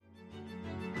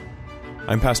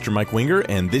I'm Pastor Mike Winger,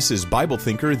 and this is Bible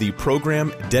Thinker, the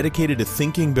program dedicated to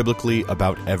thinking biblically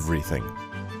about everything.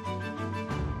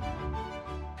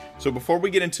 So before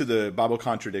we get into the Bible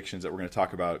contradictions that we're going to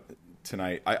talk about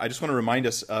tonight, I just want to remind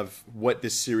us of what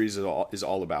this series is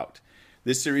all about.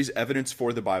 This series, Evidence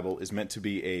for the Bible, is meant to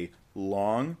be a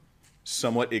long,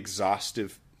 somewhat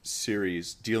exhaustive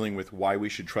series dealing with why we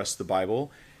should trust the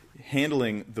Bible,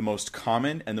 handling the most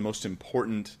common and the most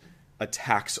important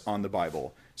attacks on the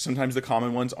Bible. Sometimes the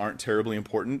common ones aren't terribly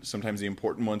important. Sometimes the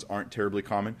important ones aren't terribly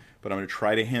common. But I'm going to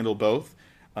try to handle both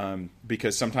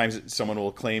because sometimes someone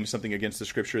will claim something against the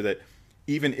Scripture that,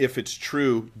 even if it's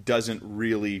true, doesn't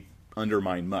really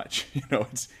undermine much.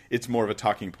 It's more of a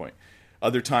talking point.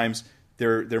 Other times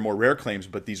they're more rare claims,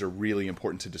 but these are really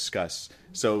important to discuss.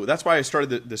 So that's why I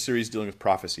started the series dealing with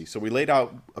prophecy. So we laid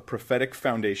out a prophetic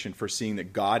foundation for seeing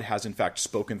that God has in fact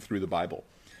spoken through the Bible,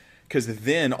 because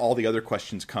then all the other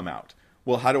questions come out.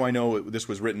 Well, how do I know this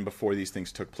was written before these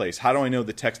things took place? How do I know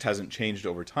the text hasn't changed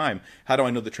over time? How do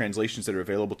I know the translations that are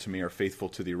available to me are faithful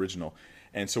to the original?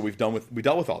 And so we dealt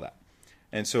with all that.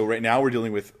 And so right now we're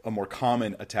dealing with a more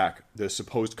common attack, the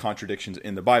supposed contradictions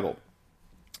in the Bible.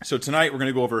 So tonight we're going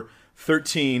to go over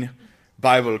 13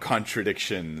 Bible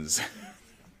contradictions.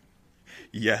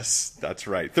 Yes, that's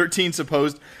right. 13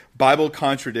 supposed Bible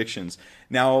contradictions.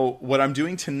 Now, what I'm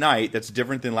doing tonight that's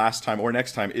different than last time or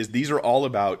next time is these are all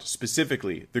about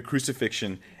specifically the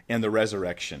crucifixion and the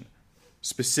resurrection.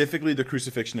 Specifically the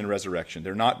crucifixion and resurrection.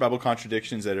 They're not Bible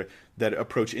contradictions that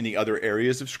approach any other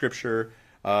areas of Scripture.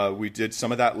 We did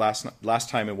some of that last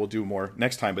time, and we'll do more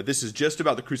next time. But this is just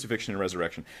about the crucifixion and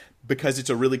resurrection because it's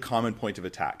a really common point of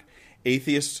attack.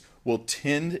 Atheists will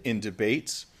tend in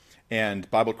debates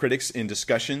and Bible critics in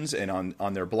discussions and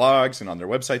on their blogs and on their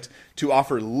websites to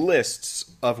offer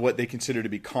lists of what they consider to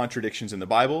be contradictions in the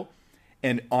Bible.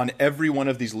 And on every one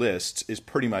of these lists is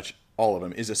pretty much all of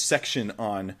them is a section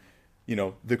on,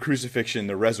 the crucifixion,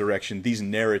 the resurrection, these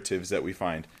narratives that we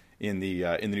find in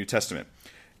the New Testament.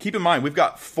 Keep in mind, we've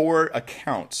got 4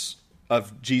 accounts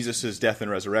of Jesus' death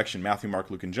and resurrection, Matthew, Mark,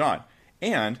 Luke, and John,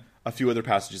 and a few other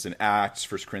passages in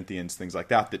Acts, 1 Corinthians, things like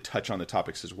that touch on the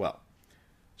topics as well.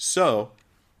 So,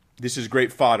 this is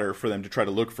great fodder for them to try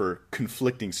to look for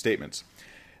conflicting statements.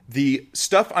 The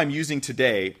stuff I'm using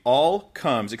today all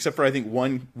comes, except for I think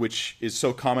one which is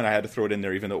so common I had to throw it in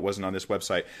there even though it wasn't on this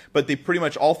website, but they pretty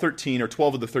much all 13 or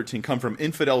 12 of the 13 come from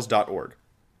infidels.org.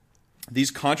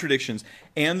 These contradictions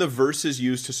and the verses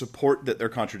used to support that they're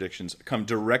contradictions come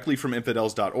directly from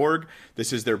infidels.org.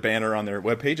 This is their banner on their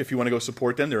webpage. If you want to go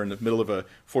support them, they're in the middle of a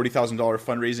 $40,000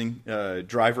 fundraising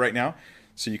drive right now,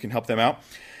 so you can help them out.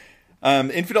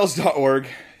 Infidels.org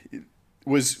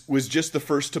was just the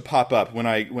first to pop up when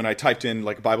I typed in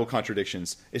like Bible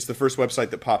contradictions. It's the first website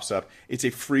that pops up. It's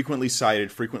a frequently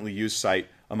cited, frequently used site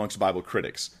amongst Bible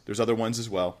critics. There's other ones as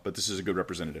well, but this is a good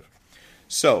representative.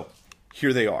 So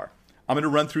here they are. I'm going to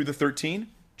run through the 13,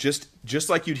 just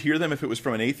like you'd hear them if it was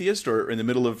from an atheist or in the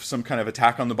middle of some kind of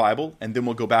attack on the Bible, and then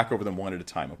we'll go back over them one at a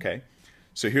time, okay?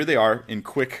 So here they are in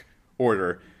quick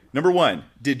order. Number 1,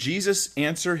 did Jesus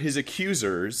answer his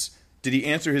accusers? Did he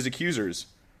answer his accusers?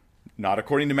 Not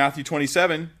according to Matthew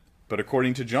 27, but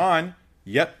according to John,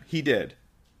 yep, he did.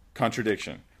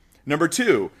 Contradiction. Number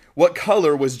 2, what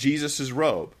color was Jesus'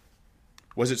 robe?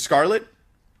 Was it scarlet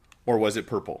or was it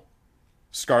purple?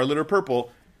 Scarlet or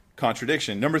purple?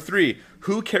 Contradiction. Number 3,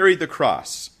 who carried the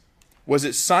cross? Was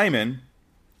it Simon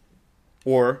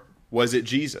or was it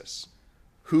Jesus?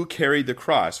 Who carried the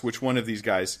cross? Which one of these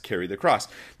guys carried the cross?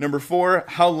 Number 4,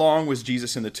 how long was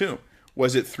Jesus in the tomb?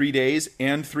 Was it 3 days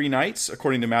and 3 nights,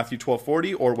 according to Matthew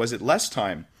 12:40, or was it less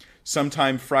time,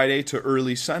 sometime Friday to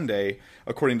early Sunday,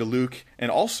 according to Luke,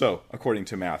 and also according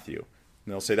to Matthew?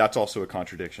 And they'll say that's also a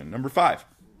contradiction. Number 5,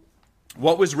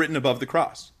 what was written above the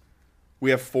cross? We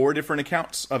have 4 different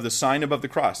accounts of the sign above the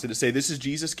cross. Did it say, this is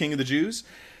Jesus, King of the Jews,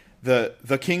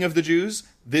 the King of the Jews,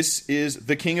 this is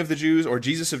the King of the Jews, or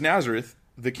Jesus of Nazareth,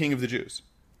 the King of the Jews?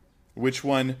 Which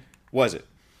one was it?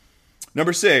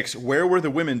 Number 6, where were the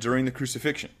women during the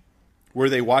crucifixion? Were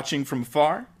they watching from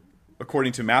afar,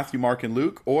 according to Matthew, Mark, and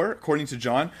Luke, or according to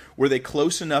John, were they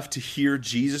close enough to hear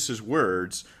Jesus'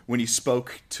 words when he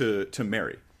spoke to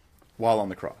Mary while on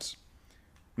the cross?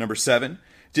 Number 7,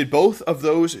 did both of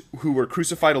those who were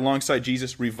crucified alongside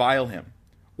Jesus revile him,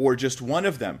 or just one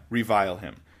of them revile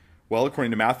him? Well,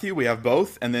 according to Matthew, we have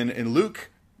both, and then in Luke,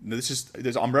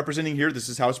 I'm representing here, this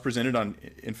is how it's presented on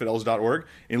infidels.org.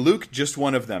 In Luke, just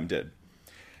one of them did.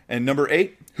 And number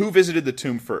 8, who visited the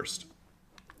tomb first?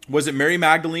 Was it Mary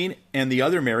Magdalene and the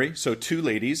other Mary, so 2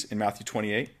 ladies in Matthew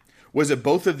 28? Was it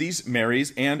both of these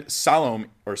Marys and Salome?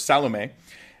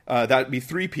 That would be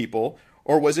 3 people.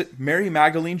 Or was it Mary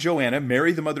Magdalene, Joanna,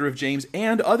 Mary the mother of James,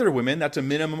 and other women? That's a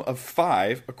minimum of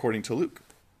 5, according to Luke.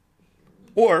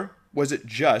 Or was it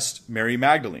just Mary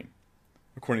Magdalene,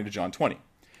 according to John 20?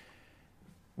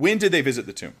 When did they visit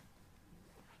the tomb?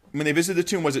 When they visited the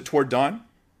tomb, was it toward dawn,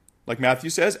 like Matthew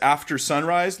says? After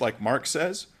sunrise, like Mark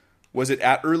says? Was it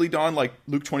at early dawn, like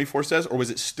Luke 24 says? Or was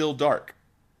it still dark,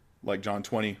 like John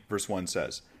 20, verse 1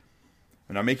 says?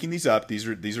 I'm not making these up. These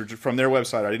are from their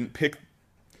website. I didn't pick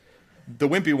the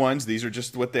wimpy ones. These are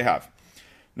just what they have.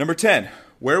 Number 10,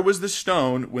 where was the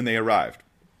stone when they arrived?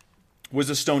 Was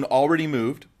the stone already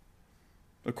moved,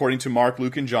 according to Mark,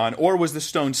 Luke, and John? Or was the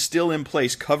stone still in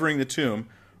place covering the tomb,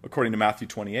 according to Matthew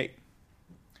 28?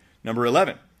 Number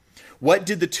 11, what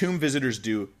did the tomb visitors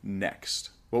do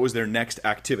next? What was their next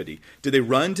activity? Did they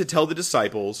run to tell the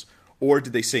disciples, or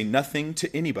did they say nothing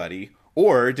to anybody,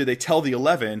 or did they tell the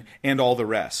 11 and all the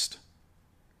rest?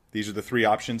 These are the 3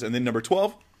 options. And then number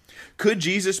 12, could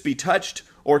Jesus be touched,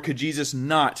 or could Jesus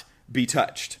not be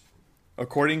touched?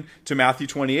 According to Matthew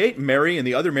 28, Mary and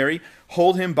the other Mary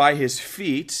hold him by his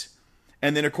feet.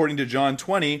 And then according to John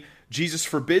 20, Jesus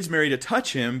forbids Mary to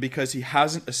touch him because he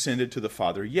hasn't ascended to the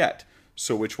Father yet.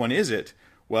 So which one is it?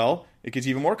 Well, it gets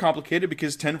even more complicated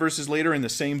because 10 verses later in the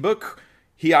same book,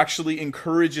 he actually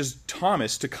encourages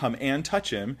Thomas to come and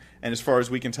touch him. And as far as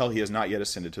we can tell, he has not yet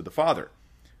ascended to the Father.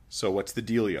 So what's the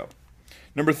dealio?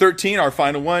 Number 13, our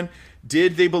final one.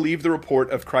 Did they believe the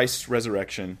report of Christ's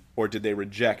resurrection, or did they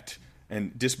reject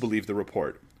and disbelieve the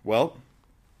report? Well,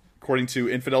 according to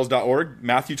infidels.org,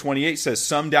 Matthew 28 says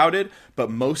some doubted,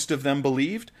 but most of them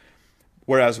believed.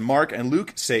 Whereas Mark and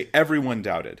Luke say everyone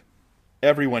doubted.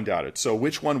 Everyone doubted. So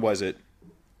which one was it?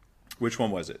 Which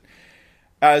one was it?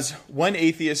 As one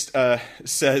atheist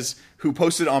says, who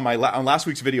posted on on last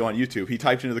week's video on YouTube, he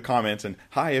typed into the comments, and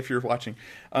hi if you're watching,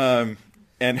 and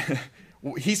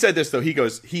he said this, though.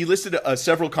 He listed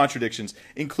several contradictions,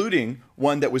 including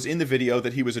one that was in the video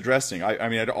that he was addressing. I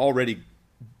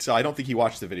don't think he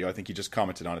watched the video. I think he just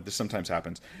commented on it. This sometimes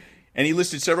happens. And he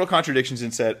listed several contradictions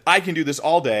and said, I can do this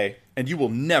all day, and you will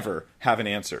never have an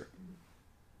answer.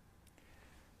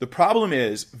 The problem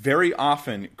is, very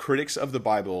often, critics of the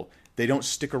Bible, they don't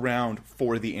stick around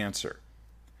for the answer.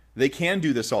 They can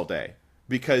do this all day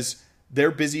because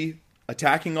they're busy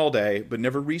attacking all day, but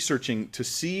never researching to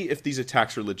see if these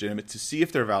attacks are legitimate, to see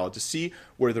if they're valid, to see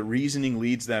where the reasoning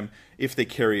leads them if they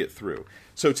carry it through.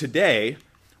 So today,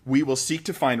 we will seek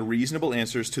to find reasonable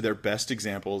answers to their best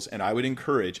examples, and I would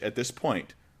encourage at this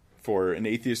point, for an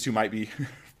atheist who might be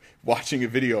watching a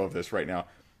video of this right now,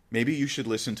 maybe you should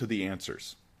listen to the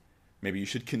answers. Maybe you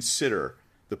should consider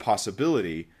the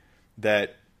possibility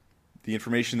that the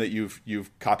information that you've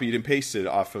copied and pasted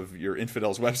off of your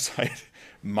Infidels website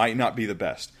might not be the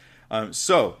best.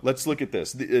 So let's look at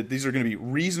this. These are going to be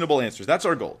reasonable answers. That's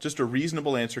our goal. Just a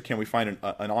reasonable answer. Can we find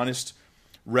an honest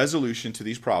resolution to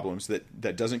these problems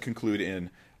that doesn't conclude in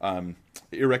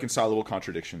irreconcilable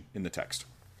contradiction in the text?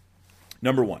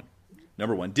 Number one,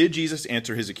 did Jesus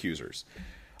answer his accusers?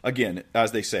 Again,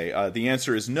 as they say, the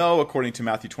answer is no, according to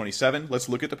Matthew 27. Let's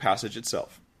look at the passage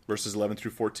itself, verses 11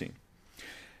 through 14.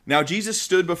 Now Jesus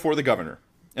stood before the governor,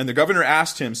 and the governor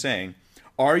asked him, saying,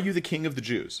 Are you the king of the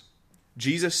Jews?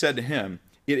 Jesus said to him,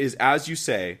 It is as you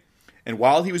say. And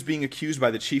while he was being accused by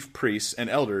the chief priests and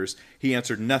elders, he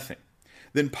answered nothing.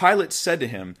 Then Pilate said to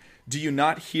him, Do you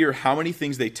not hear how many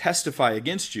things they testify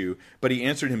against you? But he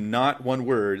answered him not one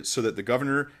word, so that the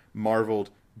governor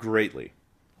marveled greatly.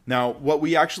 Now, what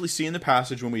we actually see in the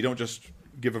passage when we don't just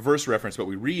give a verse reference, but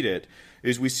we read it,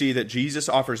 is we see that Jesus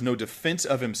offers no defense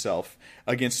of himself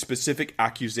against specific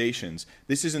accusations.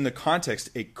 This is in the context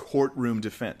a courtroom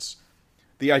defense.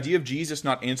 The idea of Jesus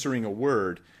not answering a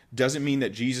word doesn't mean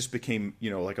that Jesus became,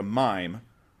 like a mime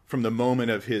from the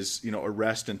moment of his,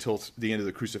 arrest until the end of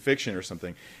the crucifixion or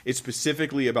something. It's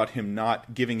specifically about him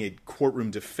not giving a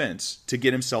courtroom defense to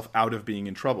get himself out of being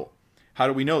in trouble. How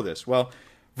do we know this? Well,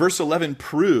 verse 11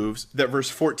 proves that verse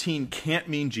 14 can't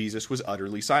mean Jesus was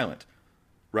utterly silent,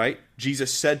 right?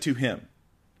 Jesus said to him,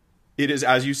 It is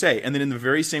as you say. And then in the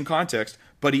very same context,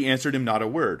 but he answered him not a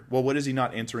word. Well, what is he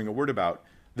not answering a word about?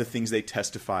 The things they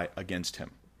testify against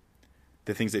him.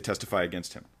 The things they testify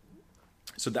against him.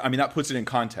 So, that puts it in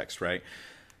context, right?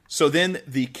 So then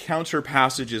the counter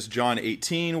passage is John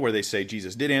 18, where they say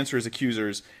Jesus did answer his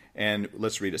accusers. And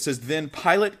let's read it. It says, Then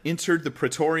Pilate entered the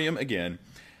praetorium again,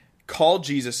 called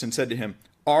Jesus and said to him,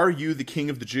 Are you the king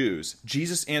of the Jews?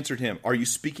 Jesus answered him, Are you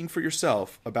speaking for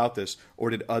yourself about this, or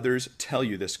did others tell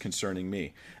you this concerning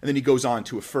me? And then he goes on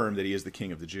to affirm that he is the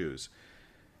king of the Jews.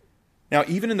 Now,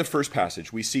 even in the first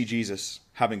passage, we see Jesus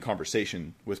having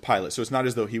conversation with Pilate. So it's not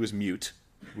as though he was mute.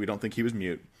 We don't think he was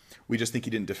mute. We just think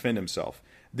he didn't defend himself.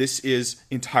 This is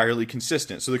entirely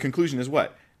consistent. So the conclusion is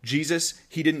what? Jesus,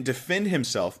 he didn't defend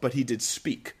himself, but he did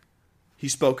speak. He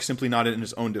spoke simply not in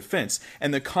his own defense.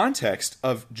 And the context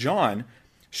of John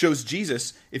shows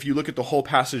Jesus, if you look at the whole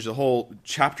passage, the whole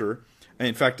chapter, and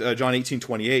in fact, John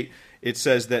 18:28, it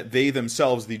says that they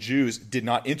themselves, the Jews, did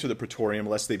not enter the praetorium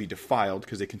lest they be defiled,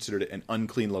 because they considered it an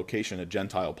unclean location, a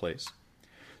Gentile place.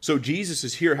 So Jesus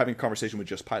is here having a conversation with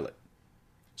just Pilate.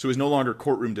 So it's no longer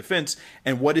courtroom defense.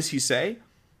 And what does he say?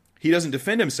 He doesn't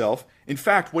defend himself. In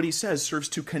fact, what he says serves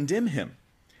to condemn him.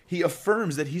 He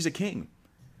affirms that he's a king.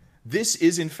 This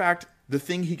is, in fact, the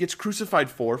thing he gets crucified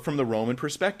for from the Roman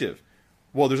perspective.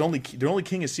 Well, their only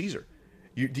king is Caesar.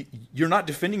 You're not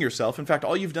defending yourself. In fact,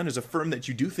 all you've done is affirm that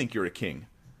you do think you're a king.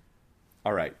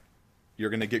 All right, you're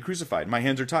going to get crucified. My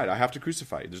hands are tied. I have to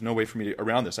crucify you. There's no way for me to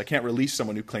around this. I can't release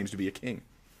someone who claims to be a king.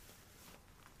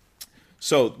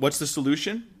 So what's the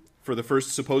solution for the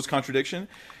first supposed contradiction?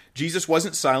 Jesus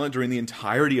wasn't silent during the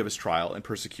entirety of his trial and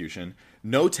persecution.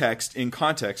 No text in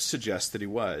context suggests that he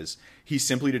was. He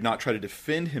simply did not try to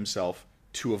defend himself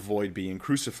to avoid being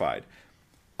crucified.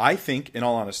 I think, in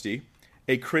all honesty,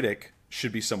 a critic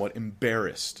should be somewhat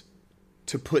embarrassed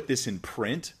to put this in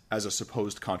print as a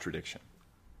supposed contradiction.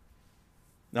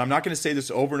 Now, I'm not going to say this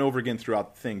over and over again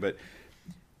throughout the thing, but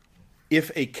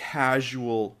if a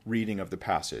casual reading of the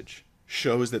passage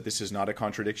shows that this is not a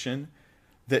contradiction,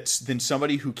 then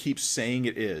somebody who keeps saying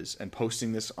it is and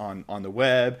posting this on the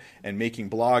web and making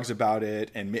blogs about it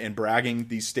and bragging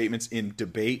these statements in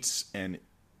debates, and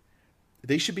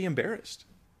they should be embarrassed.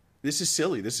 This is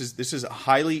silly. This is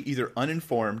highly either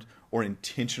uninformed or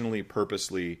intentionally,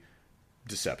 purposely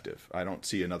deceptive. I don't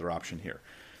see another option here.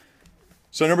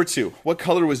 So number 2, what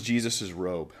color was Jesus'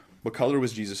 robe? What color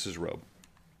was Jesus' robe?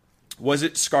 Was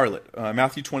it scarlet?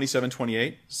 Matthew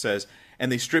 27:28 says,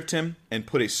 and they stripped him and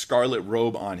put a scarlet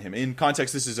robe on him. In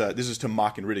context, this is to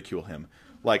mock and ridicule him.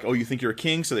 Like, oh, you think you're a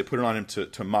king? So they put it on him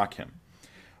to mock him.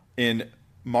 In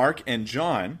Mark and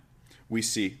John, we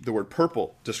see the word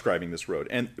purple describing this robe.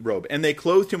 And they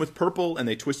clothed him with purple, and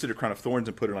they twisted a crown of thorns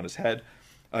and put it on his head.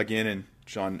 Again, in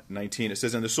John 19, it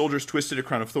says, and the soldiers twisted a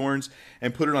crown of thorns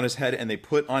and put it on his head, and they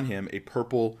put on him a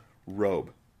purple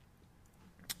robe.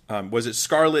 Was it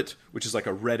scarlet, which is like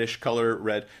a reddish color,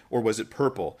 red, or was it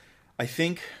purple? I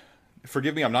think,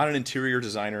 forgive me, I'm not an interior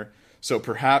designer, so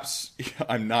perhaps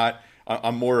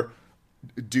I'm more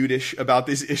dudeish about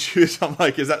these issues. I'm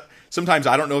like, sometimes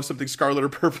I don't know if something's scarlet or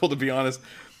purple, to be honest.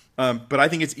 But I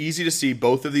think it's easy to see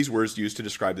both of these words used to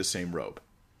describe the same robe.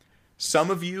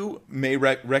 Some of you may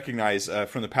recognize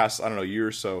from the past, year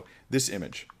or so, this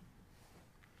image.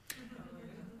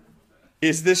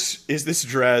 Is this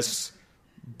dress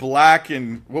black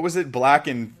and, what was it, black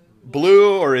and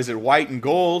blue, or is it white and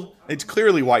gold? It's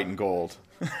clearly white and gold.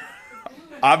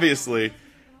 Obviously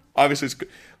it's,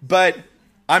 but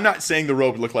I'm not saying the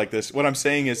robe looked like this. What I'm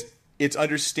saying is it's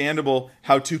understandable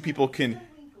how two people can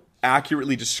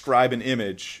accurately describe an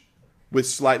image with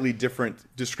slightly different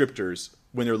descriptors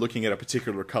when they're looking at a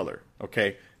particular color,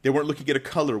 okay? They weren't looking at a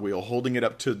color wheel, holding it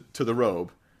up to the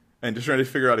robe and just trying to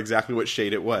figure out exactly what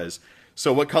shade it was.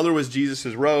 So what color was Jesus'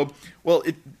 robe? Well,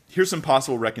 here's some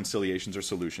possible reconciliations or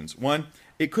solutions. One,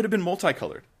 it could have been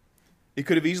multicolored. It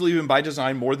could have easily been by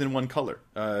design more than one color.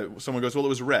 Someone goes, well, it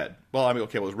was red. Well,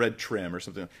 it was red trim or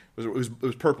something. It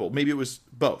was purple. Maybe it was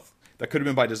both. That could have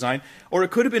been by design. Or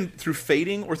it could have been through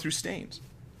fading or through stains.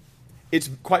 It's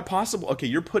quite possible, okay,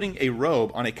 you're putting a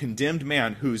robe on a condemned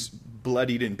man who's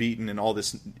bloodied and beaten and all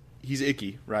this. He's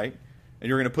icky, right? And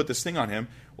you're going to put this thing on him.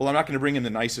 Well, I'm not going to bring him the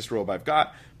nicest robe I've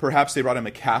got. Perhaps they brought him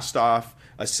a cast-off,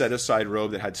 a set-aside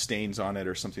robe that had stains on it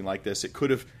or something like this. It could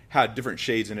have had different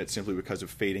shades in it simply because of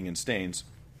fading and stains.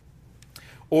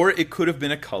 Or it could have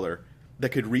been a color that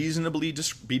could reasonably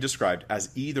be described as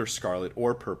either scarlet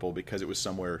or purple because it was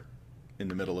somewhere in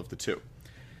the middle of the two.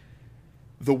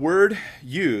 The word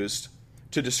used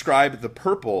to describe the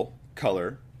purple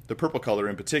color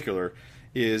in particular,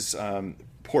 is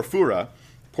porphyra.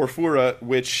 Porphyra,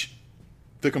 which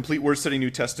the Complete Word Study New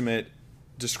Testament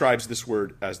describes this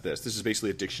word as this. This is basically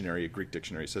a Greek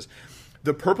dictionary. It says,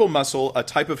 the purple mussel, a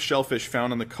type of shellfish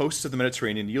found on the coasts of the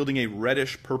Mediterranean, yielding a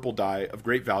reddish purple dye of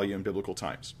great value in biblical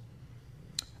times.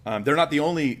 They're not the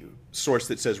only source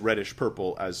that says reddish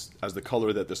purple as the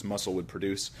color that this mussel would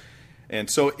produce. And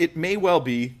so it may well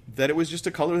be that it was just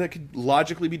a color that could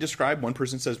logically be described. One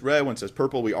person says red, one says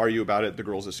purple. We argue about it. The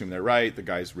girls assume they're right. The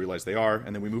guys realize they are.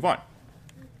 And then we move on.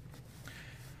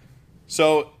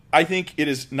 So I think it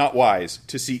is not wise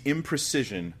to see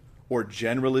imprecision or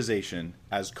generalization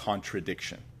as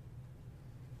contradiction.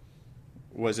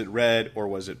 Was it red or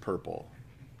was it purple?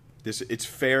 It's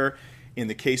fair in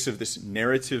the case of this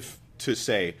narrative to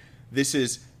say this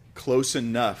is close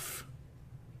enough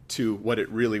to what it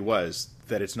really was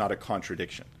that it's not a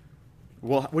contradiction.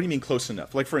 Well, what do you mean close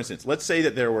enough? Like, for instance, let's say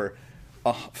that there were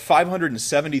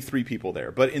 573 people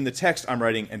there, but in the text I'm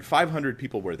writing, and 500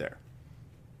 people were there.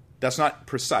 That's not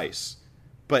precise,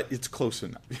 but it's close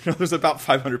enough. There's about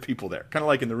 500 people there, kind of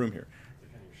like in the room here.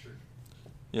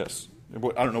 Yes. I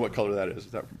don't know what color that is.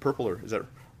 Is that purple or is that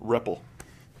ripple?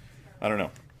 I don't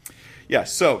know. Yeah,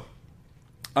 so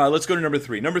let's go to number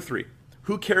 3. Number 3,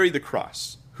 who carried the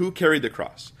cross? Who carried the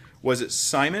cross? Was it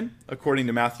Simon, according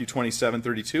to Matthew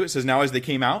 27:32? It says, now as they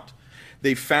came out,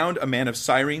 they found a man of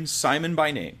Cyrene, Simon by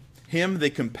name. Him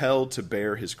they compelled to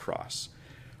bear his cross.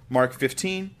 Mark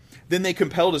 15, then they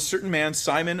compelled a certain man,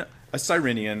 Simon, a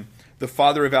Cyrenian, the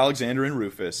father of Alexander and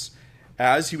Rufus,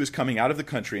 as he was coming out of the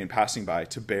country and passing by,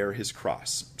 to bear his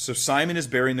cross. So Simon is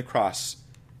bearing the cross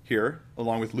here,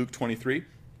 along with Luke 23.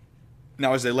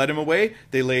 Now as they led him away,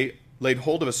 they laid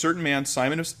hold of a certain man,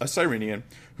 Simon, a Cyrenian,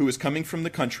 who was coming from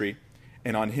the country,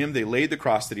 and on him they laid the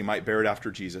cross that he might bear it after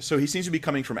Jesus. So he seems to be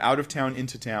coming from out of town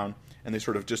into town, and they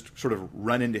sort of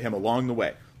run into him along the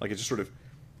way. Like it's just sort of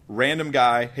random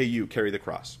guy, hey, you, carry the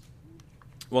cross.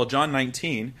 Well, John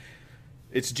 19,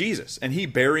 it's Jesus, and he,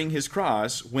 bearing his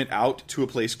cross, went out to a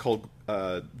place called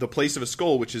the place of a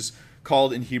skull, which is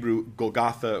called in Hebrew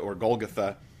Golgotha or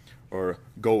Golgotha or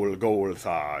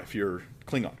Golgotha if you're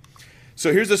Klingon.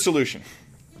 So here's the solution.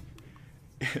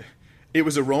 It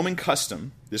was a Roman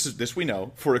custom, this we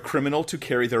know, for a criminal to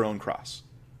carry their own cross.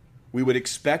 We would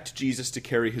expect Jesus to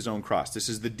carry his own cross. This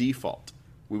is the default.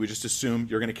 We would just assume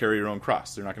you're going to carry your own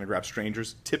cross. They're not going to grab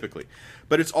strangers, typically.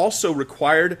 But it's also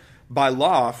required by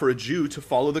law for a Jew to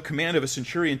follow the command of a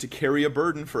centurion to carry a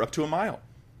burden for up to a mile.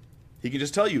 He can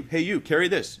just tell you, hey, you, carry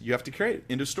this. You have to carry it.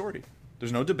 End of story.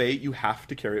 There's no debate. You have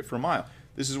to carry it for a mile.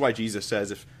 This is why Jesus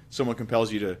says if someone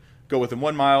compels you to go with him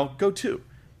 1 mile, go 2.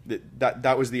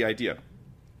 That was the idea.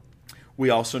 We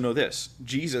also know this.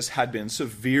 Jesus had been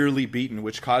severely beaten,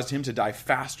 which caused him to die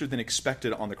faster than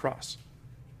expected on the cross.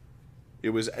 It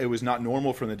was not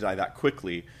normal for him to die that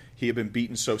quickly. He had been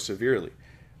beaten so severely.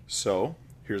 So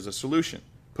here's a solution.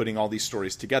 Putting all these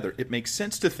stories together, it makes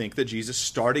sense to think that Jesus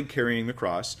started carrying the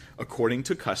cross according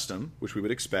to custom, which we would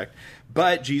expect,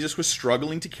 but Jesus was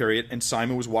struggling to carry it, and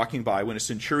Simon was walking by when a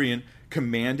centurion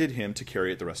commanded him to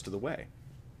carry it the rest of the way.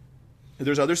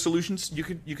 There's other solutions. You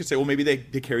could say, well, maybe they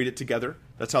carried it together.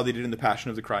 That's how they did in the Passion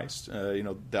of the Christ.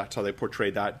 That's how they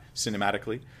portrayed that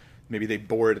cinematically. Maybe they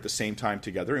bore it at the same time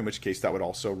together, in which case that would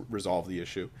also resolve the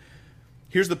issue.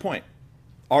 Here's the point.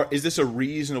 Is this a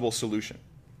reasonable solution?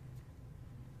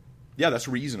 Yeah, that's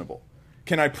reasonable.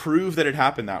 Can I prove that it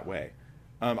happened that way?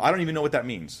 I don't even know what that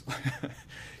means.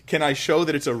 Can I show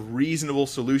that it's a reasonable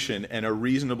solution and a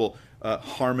reasonable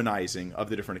harmonizing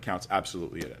of the different accounts?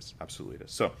 Absolutely it is. Absolutely it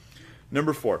is. So,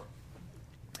 number 4,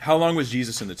 how long was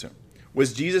Jesus in the tomb?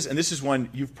 Was Jesus, and this is one,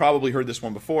 you've probably heard this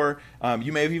one before,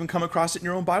 you may have even come across it in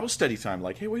your own Bible study time,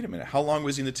 like, hey, wait a minute, how long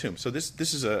was he in the tomb? So this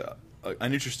is an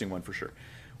interesting one for sure.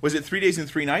 Was it 3 days and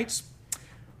 3 nights?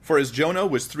 For as Jonah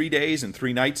was 3 days and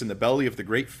 3 nights in the belly of the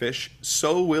great fish,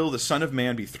 so will the Son of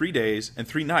Man be 3 days and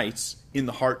 3 nights in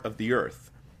the heart of the earth.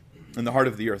 In the heart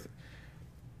of the earth.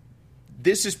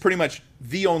 This is pretty much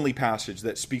the only passage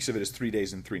that speaks of it as 3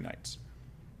 days and 3 nights.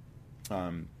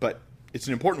 But it's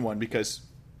an important one because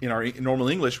in our normal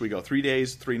English we go 3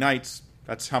 days, 3 nights.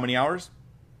 That's how many hours?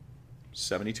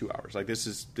 72 hours. Like this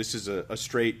is a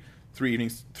straight 3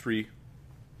 evenings, 3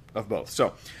 of both.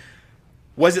 So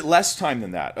was it less time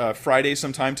than that? Friday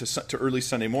sometime to early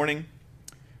Sunday morning?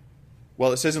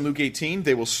 Well, it says in Luke 18,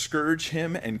 they will scourge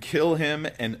him and kill him,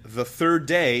 and the 3rd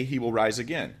day he will rise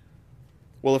again.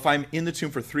 Well, if I'm in the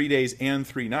tomb for 3 days and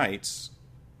 3 nights,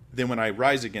 then when I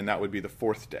rise again, that would be the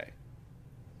 4th day.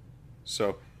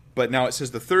 So, but now it says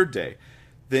the 3rd day.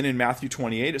 Then in Matthew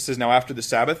 28, it says, now after the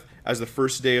Sabbath, as the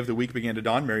first day of the week began to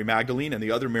dawn, Mary Magdalene and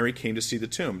the other Mary came to see the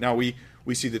tomb. Now we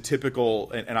see the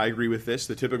typical, and I agree with this,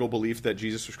 the typical belief that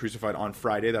Jesus was crucified on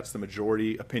Friday. That's the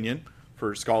majority opinion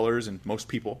for scholars and most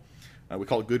people. We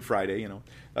call it Good Friday,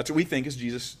 That's what we think is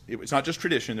Jesus. It's not just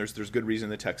tradition. There's good reason in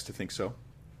the text to think so.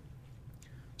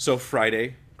 So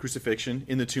Friday, crucifixion,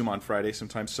 in the tomb on Friday,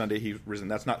 sometimes Sunday he's risen.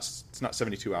 It's not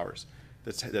 72 hours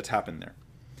that's happened there.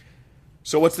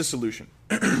 So what's the solution?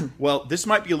 Well, this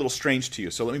might be a little strange to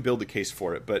you, so let me build the case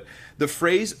for it. But the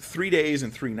phrase 3 days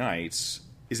and 3 nights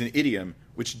is an idiom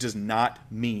which does not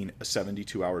mean a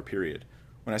 72-hour period.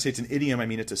 When I say it's an idiom, I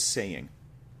mean it's a saying.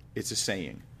 It's a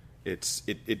saying.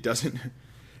 It doesn't.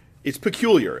 It's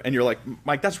peculiar, and you're like,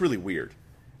 Mike, that's really weird.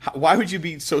 Why would you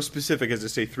be so specific as to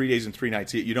say 3 days and 3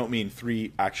 nights? You don't mean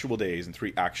 3 actual days and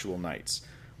 3 actual nights.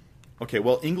 Okay,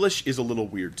 well, English is a little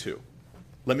weird too.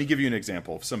 Let me give you an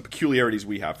example of some peculiarities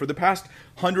we have. For the past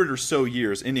 100 or so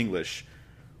years in English,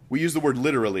 we use the word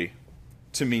literally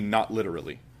to mean not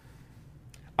literally.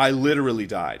 I literally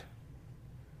died.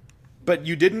 But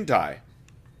you didn't die.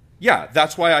 Yeah,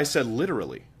 that's why I said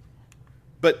literally.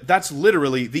 But that's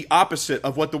literally the opposite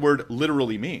of what the word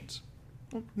literally means.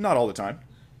 Well, not all the time.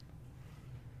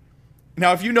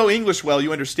 Now, if you know English well,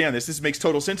 you understand this. This makes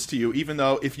total sense to you, even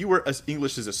though if you were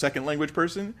English as a second language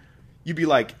person, you'd be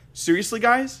like, seriously,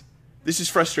 guys? This is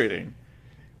frustrating.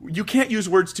 You can't use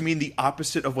words to mean the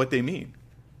opposite of what they mean.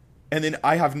 And then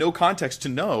I have no context to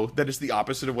know that it's the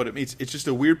opposite of what it means. It's just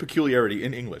a weird peculiarity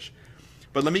in English.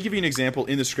 But let me give you an example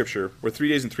in the scripture where 3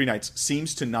 days and 3 nights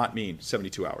seems to not mean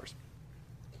 72 hours.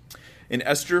 In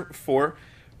Esther 4,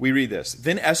 we read this.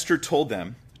 Then Esther told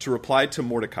them to reply to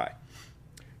Mordecai,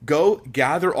 "Go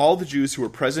gather all the Jews who are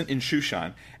present in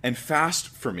Shushan and fast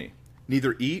for me.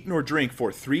 Neither eat nor drink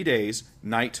for 3 days,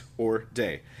 night or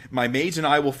day. My maids and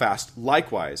I will fast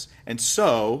likewise, and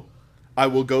so I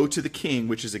will go to the king,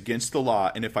 which is against the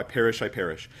law, and if I perish, I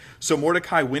perish." So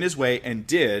Mordecai went his way and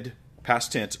did,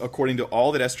 past tense, according to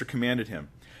all that Esther commanded him.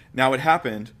 Now it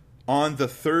happened on the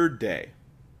third day.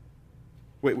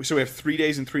 Wait, so we have 3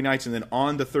 days and 3 nights, and then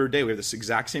on the third day we have this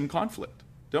exact same conflict,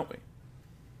 don't we?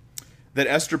 That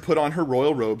Esther put on her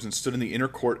royal robes and stood in the inner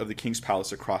court of the king's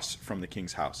palace across from the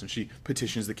king's house. And she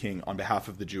petitions the king on behalf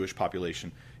of the Jewish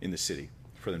population in the city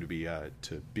for them to be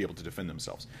able to defend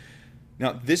themselves.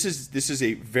 Now, this is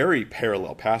a very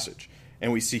parallel passage.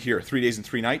 And we see here 3 days and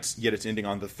 3 nights, yet it's ending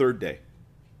on the third day.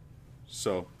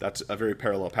 So that's a very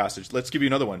parallel passage. Let's give you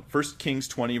another one. 1 Kings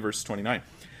 20, verse 29.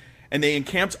 And they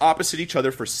encamped opposite each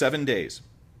other for 7 days.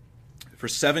 For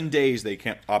 7 days they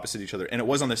encamped opposite each other. And it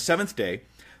was on the 7th day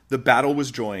the battle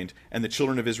was joined, and the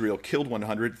children of Israel killed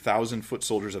 100,000 foot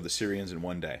soldiers of the Syrians in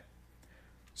one day.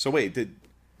 So wait,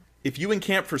 if you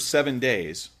encamp for 7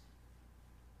 days,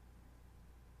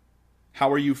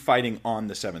 how are you fighting on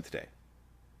the 7th day?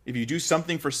 If you do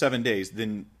something for 7 days,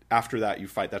 then after that you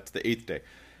fight. That's the 8th day.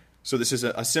 So this is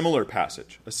a similar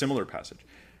passage. Here's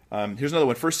another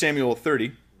one. 1 Samuel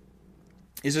 30.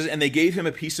 It says, "And they gave him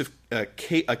a piece of a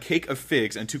cake of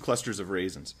figs and 2 clusters of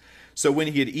raisins. So when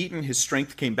he had eaten, his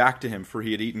strength came back to him, for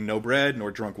he had eaten no bread nor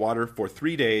drunk water for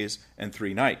 3 days and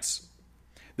 3 nights.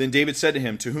 Then David said to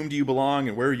him, 'To whom do you belong,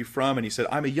 and where are you from?' And he said,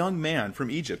 'I'm a young man from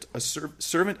Egypt, a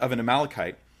servant of an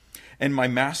Amalekite, and my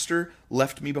master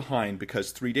left me behind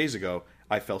because 3 days ago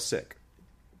I fell sick.'"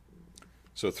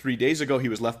 So 3 days ago he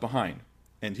was left behind.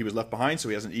 And he was left behind, so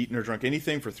he hasn't eaten or drunk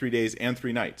anything for 3 days and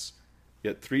 3 nights.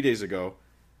 Yet 3 days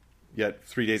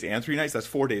and 3 nights, that's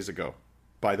 4 days ago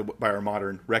by our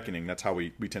modern reckoning. That's how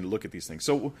we tend to look at these things.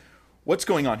 So what's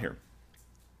going on here?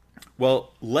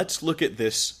 Well, let's look at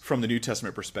this from the New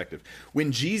Testament perspective.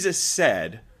 When Jesus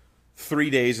said 3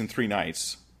 days and 3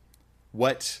 nights,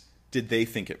 what did they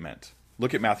think it meant?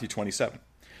 Look at Matthew 27.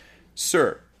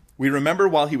 "Sir, we remember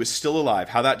while he was still alive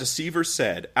how that deceiver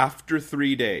said, 'After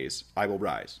 3 days I will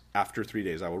rise. After 3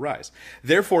 days I will rise.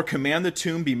 Therefore command the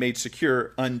tomb be made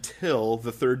secure until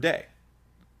the third day.'"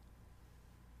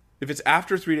 If it's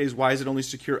after 3 days, why is it only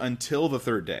secure until the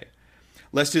third day?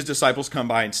 "Lest his disciples come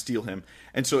by and steal him."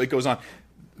 And so it goes on.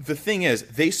 The thing is,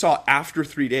 they saw after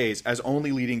 3 days as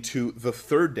only leading to the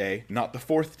third day, not the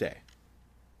fourth day.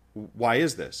 Why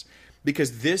is this?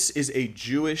 Because this is a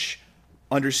Jewish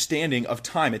understanding of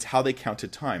time. It's how they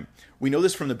counted time. We know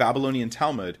this from the Babylonian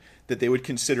Talmud, that they would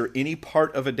consider any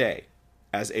part of a day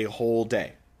as a whole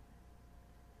day.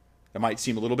 That might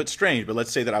seem a little bit strange, but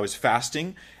let's say that I was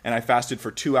fasting, and I fasted for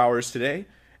 2 hours today,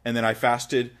 and then I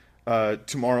fasted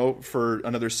tomorrow for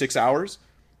another 6 hours.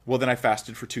 Well, then I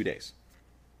fasted for 2 days.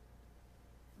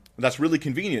 That's really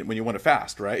convenient when you want to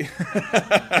fast, right?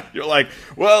 You're like,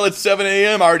 well, it's 7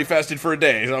 a.m., I already fasted for a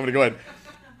day, so I'm going to go ahead.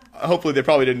 Hopefully they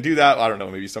probably didn't do that. I don't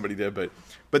know, maybe somebody did,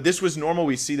 but this was normal.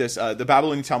 We see this. The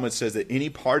Babylonian Talmud says that any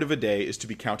part of a day is to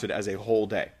be counted as a whole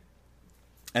day.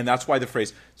 And that's why the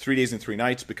phrase 3 days and 3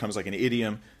 nights becomes like an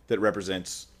idiom that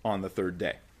represents on the third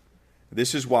day.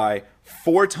 This is why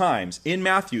 4 times in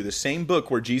Matthew, the same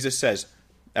book where Jesus says,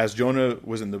 as Jonah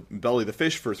was in the belly of the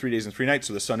fish for 3 days and 3 nights,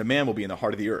 so the Son of Man will be in the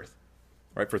heart of the earth.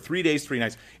 Right? For 3 days, 3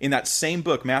 nights. In that same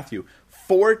book, Matthew,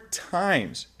 4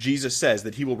 times Jesus says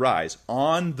that he will rise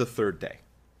on the third day.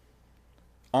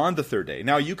 On the third day.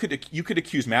 Now, you could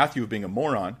accuse Matthew of being a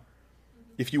moron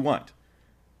if you want,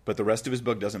 but the rest of his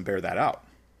book doesn't bear that out.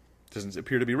 It doesn't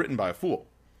appear to be written by a fool.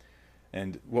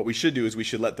 And what we should do is we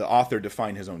should let the author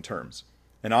define his own terms.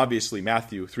 And obviously,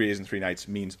 Matthew, 3 days and 3 nights,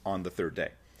 means on the third day.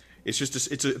 It's just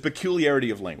it's a peculiarity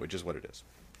of language is what it is.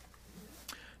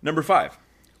 Number 5,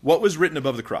 what was written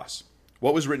above the cross?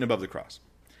 What was written above the cross?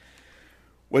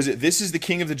 Was it, "This is the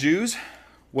King of the Jews"?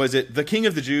 Was it, "The King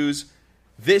of the Jews"?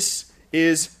 This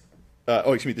is,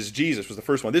 this is Jesus was the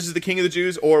first one. "This is the King of the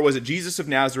Jews"? Or was it "Jesus of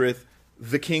Nazareth,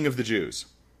 the King of the Jews"?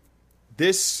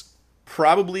 This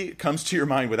probably comes to your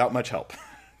mind without much help,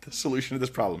 the solution to this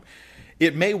problem.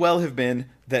 It may well have been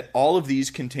that all of these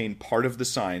contain part of the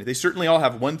sign. They certainly all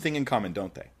have one thing in common,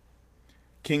 don't they?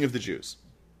 King of the Jews.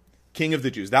 King of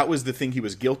the Jews. That was the thing he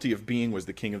was guilty of being, was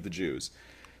the King of the Jews.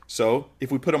 So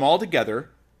if we put them all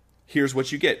together, here's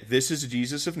what you get. This is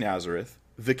Jesus of Nazareth,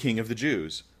 the King of the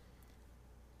Jews.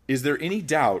 Is there any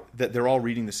doubt that they're all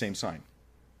reading the same sign?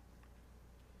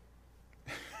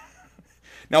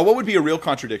 Now, what would be a real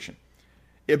contradiction?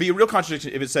 It'd be a real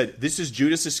contradiction if it said, "This is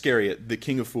Judas Iscariot, the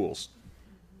King of Fools."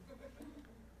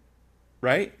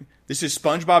 Right? This is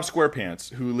SpongeBob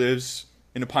SquarePants, who lives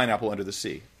in a pineapple under the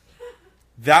sea.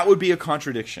 That would be a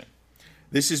contradiction.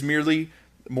 This is merely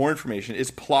more information.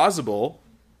 It's plausible,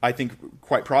 I think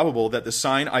quite probable, that the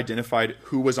sign identified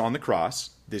who was on the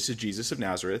cross. This is Jesus of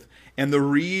Nazareth. And the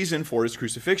reason for his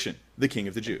crucifixion, the King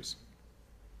of the Jews.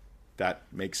 That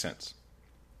makes sense.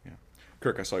 Yeah.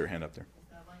 Kirk, I saw your hand up there.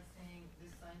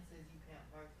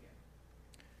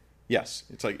 Yes,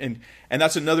 it's like, and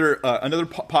that's another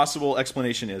possible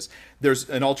explanation is there's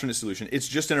an alternate solution. It's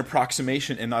just an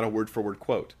approximation and not a word-for-word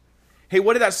quote. Hey,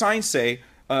 what did that sign say?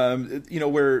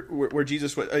 Where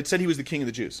Jesus was? It said he was the King of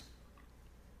the Jews.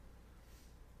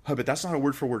 Oh, but that's not a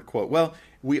word-for-word quote. Well,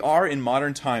 we are in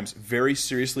modern times very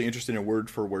seriously interested in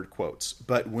word-for-word quotes.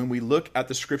 But when we look at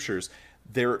the scriptures,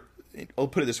 I'll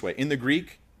put it this way: in the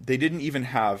Greek, they didn't even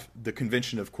have the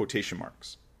convention of quotation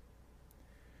marks,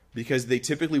 because they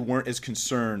typically weren't as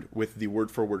concerned with the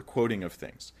word-for-word quoting of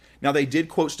things. Now, they did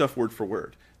quote stuff word for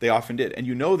word. They often did. And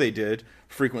they did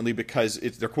frequently because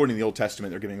they're quoting the Old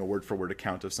Testament. They're giving a word-for-word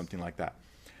account of something like that.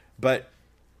 But,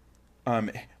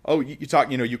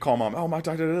 you call mom, "Oh, mom,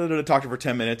 talk to her for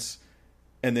 10 minutes,"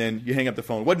 and then you hang up the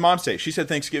phone. What did mom say? "She said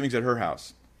Thanksgiving's at her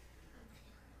house."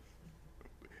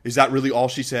 Is that really all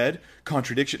she said?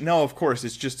 Contradiction? No, of course,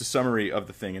 it's just a summary of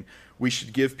the thing. And we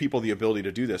should give people the ability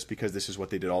to do this because this is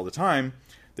what they did all the time.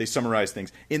 They summarize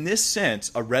things. In this sense,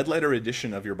 a red letter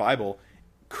edition of your Bible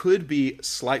could be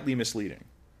slightly misleading.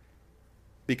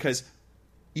 Because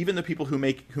even the people who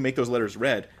make those letters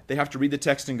red, they have to read the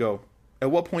text and go, at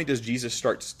what point does Jesus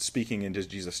start speaking and does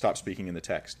Jesus stop speaking in the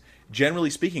text? Generally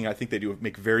speaking, I think they do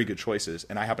make very good choices.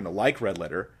 And I happen to like red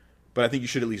letter, but I think you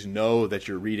should at least know that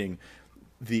you're reading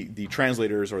the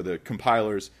translators or the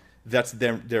compilers. That's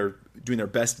them. They're doing their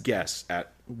best guess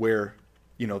at where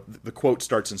the quote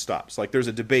starts and stops. Like there's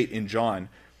a debate in John.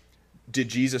 Did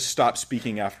Jesus stop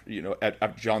speaking after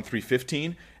at John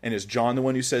 3:15? And is John the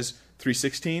one who says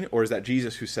 3:16, or is that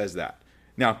Jesus who says that?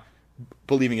 Now,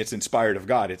 believing it's inspired of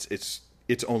God,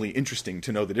 it's only interesting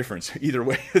to know the difference. Either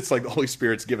way, it's like the Holy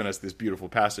Spirit's given us this beautiful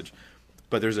passage.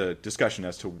 But there's a discussion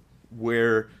as to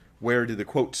where did the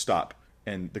quote stop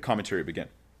and the commentary begin.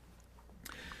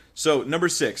 So, number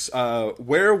 6,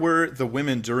 where were the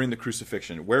women during the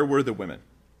crucifixion? Where were the women?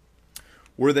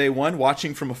 Were they, one,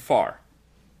 watching from afar?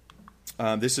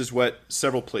 This is what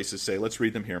several places say. Let's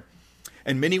read them here.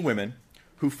 "And many women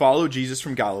who followed Jesus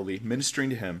from Galilee,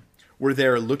 ministering to him, were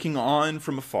there looking on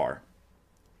from afar,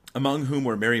 among whom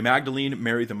were Mary Magdalene,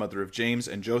 Mary the mother of James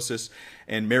and Joseph,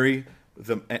 and Mary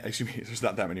there's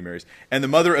not that many Marys, and the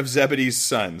mother of Zebedee's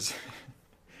sons."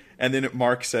 And then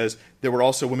Mark says, there were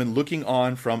also women looking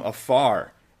on from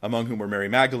afar, among whom were Mary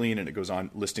Magdalene, and it goes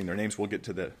on listing their names. We'll get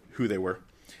to who they were.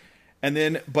 And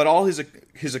then, but all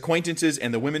his acquaintances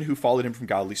and the women who followed him from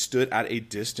Galilee stood at a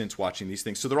distance watching these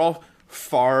things. So they're all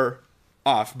far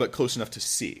off, but close enough to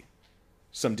see,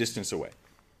 some distance away.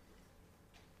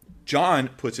 John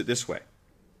puts it this way: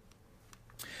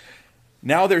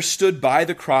 "Now there stood by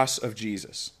the cross of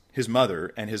Jesus his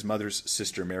mother and his mother's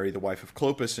sister Mary, the wife of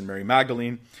Clopas, and Mary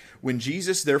Magdalene. When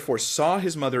Jesus therefore saw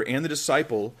his mother and the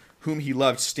disciple whom he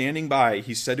loved standing by,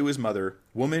 he said to his mother,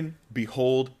 'Woman,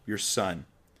 behold your son.'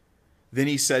 Then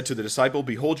he said to the disciple,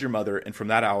 'Behold your mother,' and from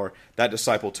that hour that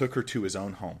disciple took her to his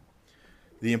own home."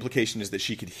 The implication is that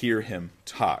she could hear him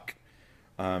talk.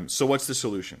 So what's the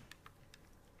solution?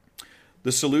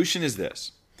 The solution is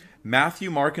this. Matthew,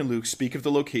 Mark, and Luke speak of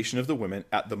the location of the women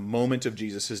at the moment of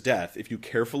Jesus' death. If you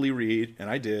carefully read, and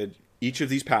I did, each of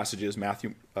these passages,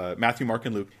 Matthew, Mark,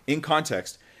 and Luke, in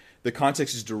context, the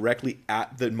context is directly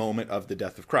at the moment of the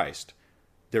death of Christ.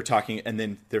 They're talking, and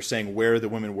then they're saying where the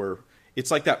women were. It's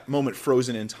like that moment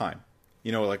frozen in time.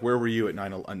 Like where were you at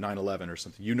 9/11 or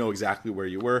something? You know exactly where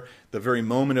you were. The very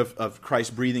moment of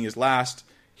Christ breathing his last,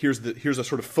 here's a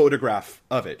sort of photograph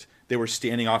of it. They were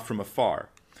standing off from afar.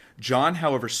 John,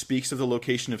 however, speaks of the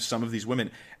location of some of these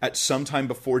women at some time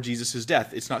before Jesus'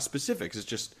 death. It's not specific. It's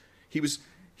just he was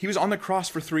on the cross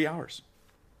for 3 hours.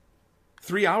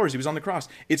 3 hours he was on the cross.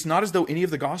 It's not as though any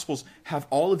of the Gospels have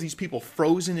all of these people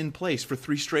frozen in place for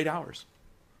 3 straight hours.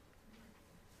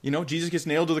 You know, Jesus gets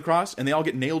nailed to the cross and they all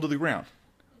get nailed to the ground.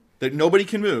 That nobody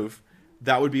can move.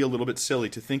 That would be a little bit silly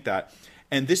to think that.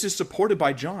 And this is supported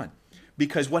by John.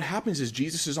 Because what happens is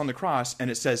Jesus is on the cross and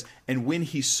it says, and when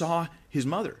he saw his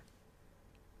mother,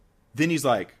 then he's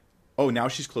like, oh, now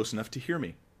she's close enough to hear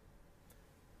me.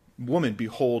 Woman,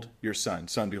 behold your son.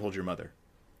 Son, behold your mother.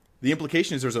 The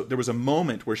implication is there was a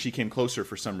moment where she came closer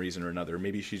for some reason or another.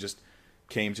 Maybe she just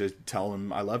came to tell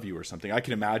him, I love you or something. I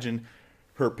can imagine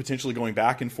her potentially going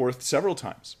back and forth several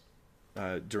times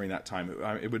during that time.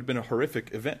 It would have been a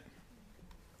horrific event.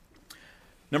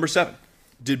 Number 7,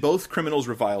 did both criminals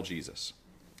revile Jesus?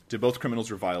 Did both criminals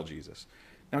revile Jesus?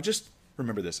 Now just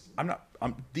remember this.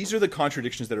 These are the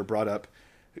contradictions that are brought up.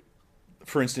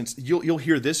 For instance, you'll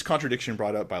hear this contradiction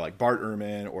brought up by like Bart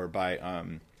Ehrman or by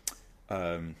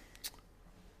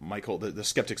Michael, the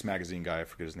Skeptics magazine guy. I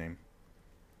forget his name.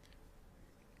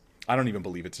 I don't even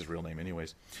believe it's his real name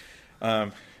anyways.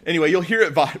 Anyway, you'll hear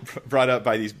it brought up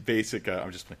by these basic,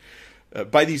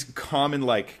 by these common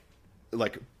like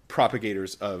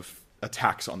propagators of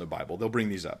attacks on the Bible. They'll bring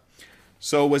these up.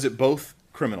 So was it both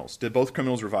criminals? Did both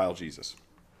criminals revile Jesus?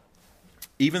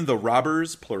 Even the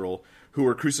robbers, plural, who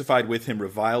were crucified with him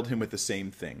reviled him with the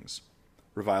same things.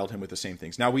 Reviled him with the same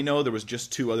things. Now we know there was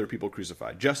just 2 other people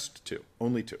crucified. Just 2.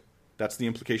 Only 2. That's the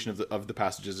implication of the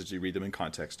passages as you read them in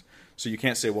context. So you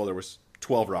can't say, well, there was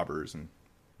 12 robbers, and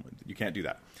you can't do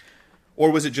that. Or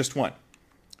was it just one?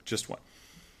 Just one.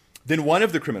 Then one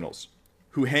of the criminals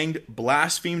who hanged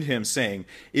blasphemed him, saying,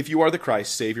 if you are the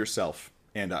Christ, save yourself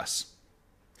and us.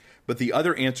 But the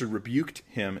other answered, rebuked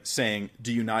him, saying,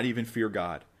 do you not even fear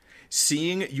God?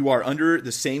 Seeing you are under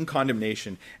the same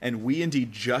condemnation, and we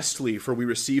indeed justly, for we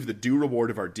receive the due reward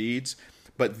of our deeds,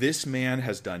 but this man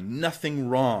has done nothing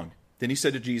wrong. Then he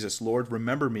said to Jesus, Lord,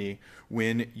 remember me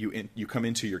when you come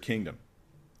into your kingdom.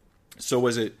 So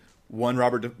was it one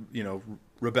robber,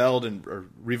 rebelled or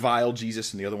reviled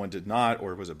Jesus and the other one did not,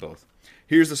 or was it both?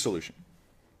 Here's the solution.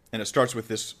 And it starts with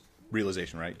this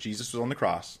realization, right? Jesus was on the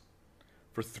cross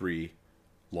for 3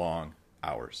 long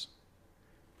hours.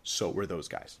 So were those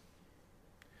guys.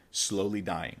 Slowly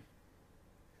dying.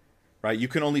 Right? You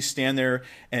can only stand there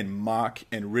and mock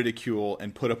and ridicule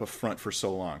and put up a front for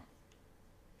so long.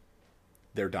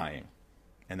 They're dying.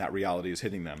 And that reality is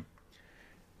hitting them.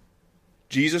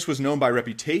 Jesus was known by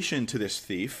reputation to this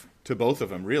thief, to both of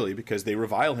them really, because they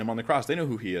revile him on the cross. They know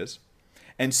who he is.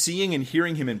 And seeing and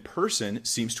hearing him in person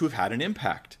seems to have had an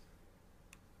impact.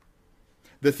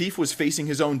 The thief was facing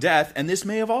his own death, and this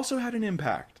may have also had an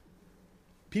impact.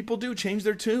 People do change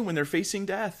their tune when they're facing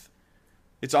death.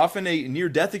 It's often a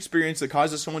near-death experience that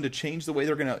causes someone to change the way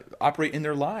they're going to operate in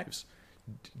their lives.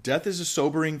 Death is a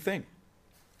sobering thing.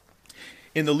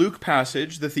 In the Luke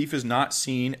passage, the thief is not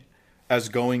seen as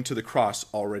going to the cross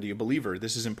already a believer.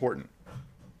 This is important.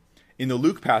 In the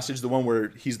Luke passage, the one where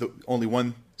he's the only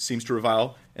one seems to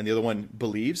revile and the other one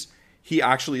believes, he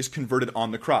actually is converted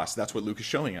on the cross. That's what Luke is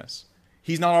showing us.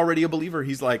 He's not already a believer.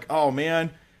 He's like, oh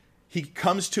man, he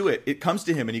comes to it. It comes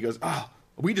to him and he goes,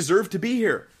 we deserve to be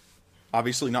here.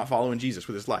 Obviously not following Jesus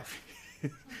with his life.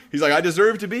 He's like, I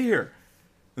deserve to be here.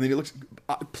 And then he looks,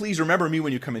 please remember me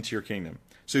when you come into your kingdom.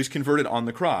 So he's converted on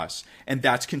the cross. And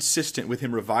that's consistent with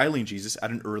him reviling Jesus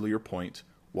at an earlier point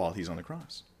while he's on the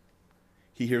cross.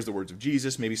 He hears the words of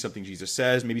Jesus, maybe something Jesus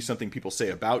says, maybe something people say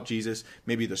about Jesus,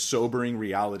 maybe the sobering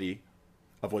reality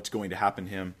of what's going to happen to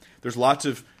him. There's lots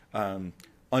of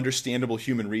understandable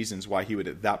human reasons why he would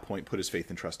at that point put his faith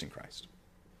and trust in Christ.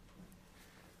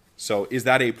 So is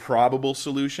that a probable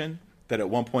solution? That at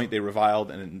one point they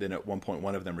reviled and then at one point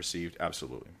one of them received?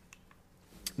 Absolutely.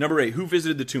 Number 8, who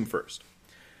visited the tomb first?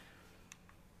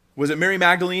 Was it Mary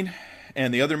Magdalene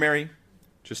and the other Mary?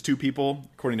 Just 2 people,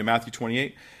 according to Matthew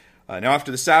 28. Now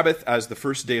after the Sabbath, as the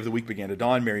first day of the week began to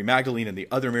dawn, Mary Magdalene and the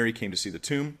other Mary came to see the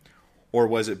tomb. Or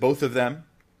was it both of them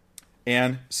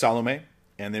and Salome?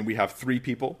 And then we have 3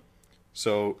 people.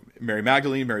 So Mary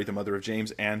Magdalene, Mary the mother of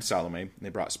James, and Salome. And they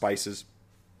brought spices.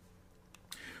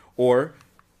 Or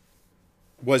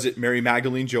was it Mary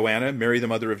Magdalene, Joanna, Mary the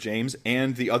mother of James,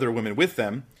 and the other women with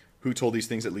them, who told these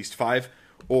things, at least 5?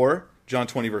 Or, John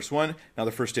 20 verse 1, now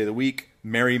the first day of the week,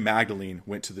 Mary Magdalene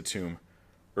went to the tomb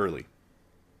early.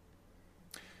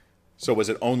 So was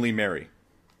it only Mary?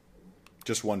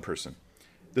 Just one person?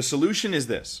 The solution is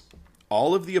this.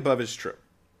 All of the above is true.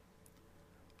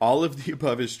 All of the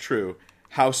above is true.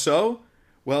 How so?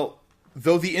 Well,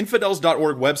 though the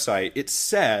infidels.org website, it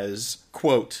says,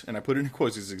 quote, and I put it in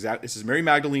quotes, this is Mary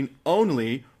Magdalene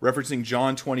only, referencing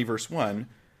John 20, verse 1.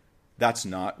 That's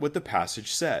not what the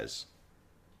passage says.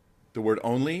 The word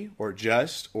only, or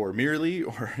just, or merely,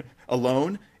 or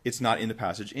alone, it's not in the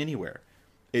passage anywhere.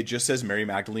 It just says Mary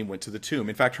Magdalene went to the tomb.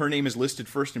 In fact, her name is listed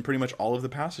first in pretty much all of the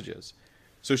passages.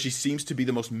 So she seems to be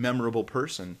the most memorable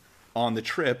person on the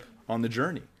trip, on the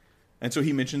journey. And so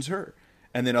he mentions her.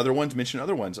 And then other ones mention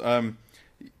other ones.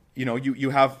 You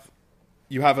have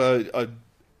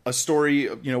a story,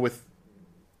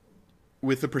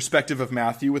 with the perspective of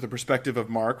Matthew, with the perspective of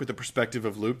Mark, with the perspective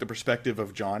of Luke, the perspective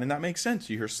of John, and that makes sense.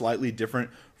 You hear slightly different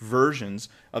versions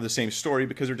of the same story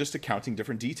because they're just accounting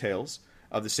different details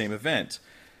of the same event.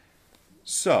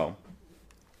 So,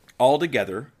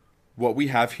 altogether, what we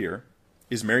have here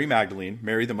is Mary Magdalene,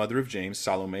 Mary the mother of James,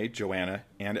 Salome, Joanna,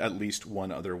 and at least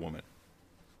one other woman.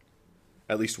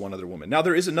 At least one other woman. Now,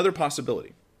 there is another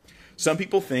possibility. Some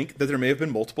people think that there may have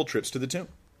been multiple trips to the tomb.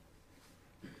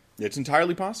 It's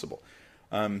entirely possible.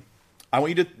 I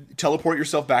want you to teleport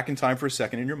yourself back in time for a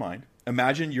second in your mind.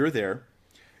 Imagine you're there,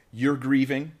 you're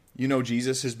grieving, you know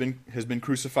Jesus has been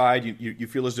crucified, you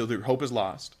feel as though your hope is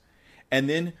lost. And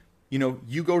then,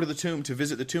 you go to the tomb to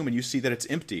visit the tomb and you see that it's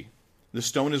empty. The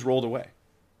stone is rolled away.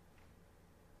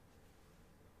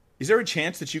 Is there a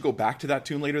chance that you go back to that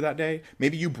tomb later that day?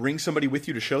 Maybe you bring somebody with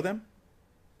you to show them?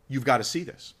 You've got to see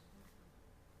this.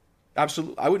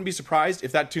 Absolutely. I wouldn't be surprised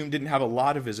if that tomb didn't have a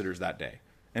lot of visitors that day.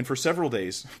 And for several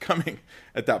days coming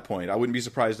at that point. I wouldn't be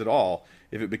surprised at all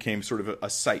if it became sort of a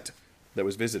site that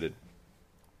was visited.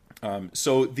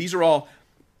 So these are all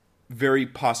very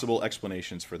possible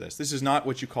explanations for this. This is not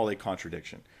what you call a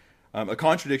contradiction. A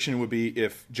contradiction would be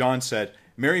if John said,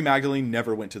 Mary Magdalene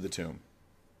never went to the tomb.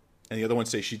 And the other ones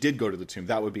say she did go to the tomb.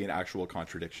 That would be an actual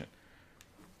contradiction.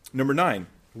 Number 9,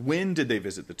 when did they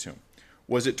visit the tomb?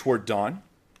 Was it toward dawn?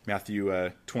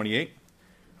 Matthew 28.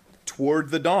 Toward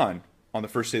the dawn, on the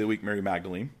first day of the week, Mary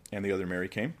Magdalene and the other Mary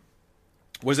came.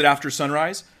 Was it after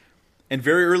sunrise? And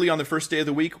very early on the first day of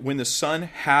the week, when the sun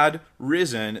had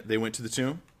risen, they went to the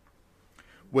tomb.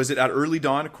 Was it at early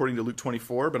dawn, according to Luke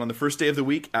 24? But on the first day of the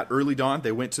week, at early dawn,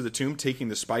 they went to the tomb, taking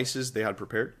the spices they had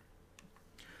prepared.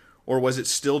 Or was it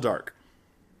still dark?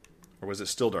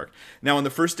 Now, on the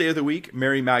first day of the week,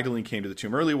 Mary Magdalene came to the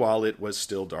tomb early while it was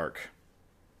still dark.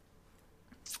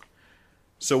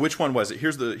 So which one was it?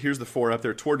 Here's the 4 up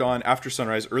there. Toward dawn, after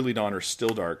sunrise, early dawn, or still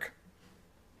dark.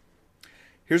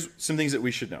 Here's some things that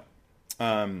we should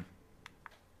know.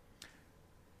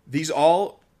 These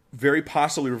all very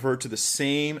possibly refer to the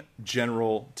same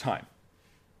general time.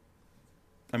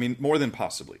 I mean, more than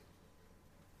possibly.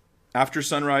 After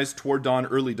sunrise, toward dawn,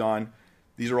 early dawn.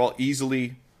 These are all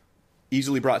easily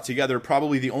brought together.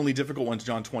 Probably the only difficult one is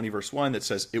John 20, verse 1, that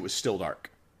says it was still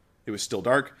dark. It was still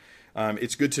dark.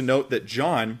 It's good to note that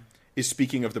John is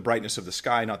speaking of the brightness of the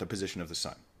sky, not the position of the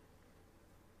sun.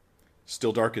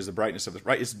 Still dark is the brightness of the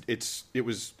right. It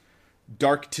was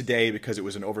dark today because it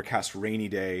was an overcast, rainy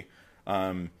day.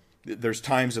 There's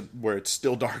times where it's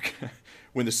still dark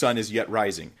when the sun is yet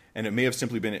rising, and it may have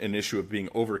simply been an issue of being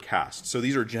overcast. So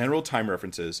these are general time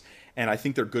references, and I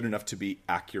think they're good enough to be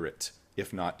accurate,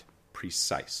 if not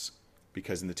precise,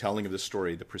 because in the telling of the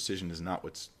story, the precision is not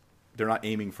they're not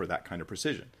aiming for that kind of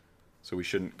precision. So we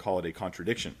shouldn't call it a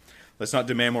contradiction. Let's not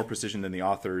demand more precision than the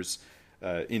authors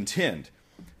intend.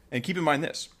 And keep in mind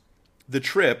this. The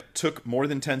trip took more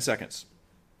than 10 seconds.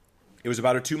 It was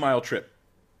about a 2-mile trip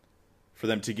for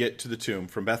them to get to the tomb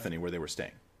from Bethany where they were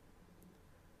staying.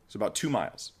 It's about 2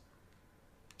 miles.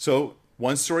 So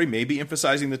one story may be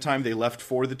emphasizing the time they left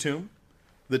for the tomb,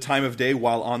 the time of day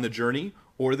while on the journey,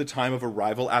 or the time of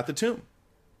arrival at the tomb.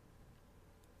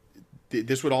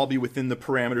 This would all be within the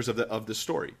parameters of the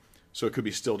story. So it could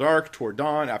be still dark, toward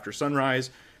dawn, after sunrise.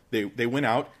 They went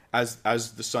out as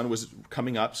the sun was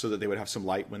coming up so that they would have some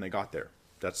light when they got there.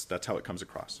 That's how it comes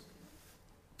across.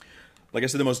 Like I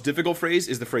said, the most difficult phrase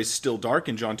is the phrase still dark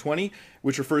in John 20,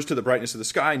 which refers to the brightness of the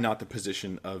sky, not the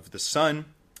position of the sun.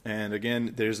 And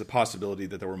again, there's a possibility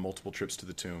that there were multiple trips to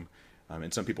the tomb,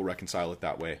 and some people reconcile it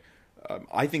that way.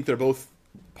 I think they're both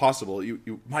possible.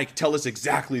 Mike, tell us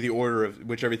exactly the order of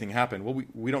which everything happened. Well,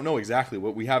 we don't know exactly.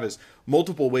 What we have is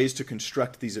multiple ways to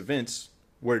construct these events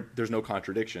where there's no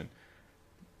contradiction,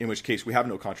 in which case we have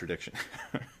no contradiction.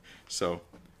 So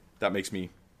that makes me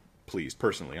pleased.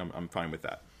 Personally, I'm fine with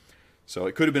that. So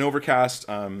it could have been overcast,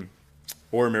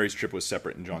 or Mary's trip was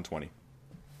separate in John 20.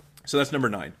 So that's number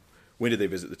 9. When did they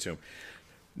visit the tomb?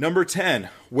 Number 10,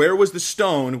 where was the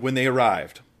stone when they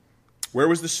arrived? Where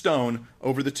was the stone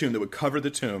over the tomb that would cover the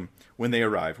tomb when they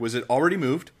arrived? Was it already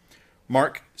moved?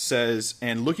 Mark says,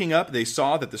 and looking up, they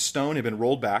saw that the stone had been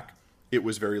rolled back. It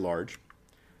was very large.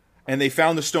 And they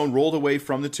found the stone rolled away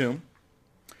from the tomb.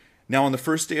 Now on the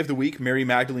first day of the week, Mary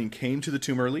Magdalene came to the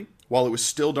tomb early, while it was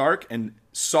still dark, and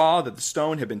saw that the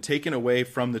stone had been taken away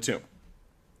from the tomb.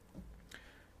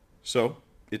 So,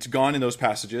 it's gone in those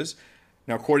passages.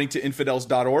 Now, according to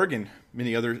infidels.org and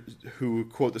many others who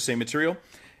quote the same material,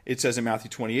 it says in Matthew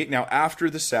 28, now after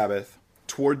the Sabbath,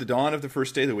 toward the dawn of the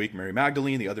first day of the week, Mary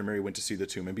Magdalene, the other Mary, went to see the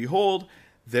tomb. And behold,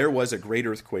 there was a great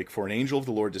earthquake, for an angel of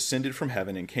the Lord descended from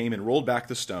heaven and came and rolled back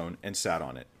the stone and sat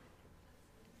on it.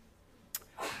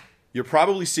 You're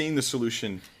probably seeing the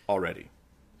solution already.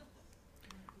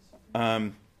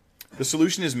 The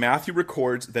solution is Matthew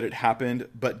records that it happened,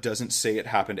 but doesn't say it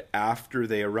happened after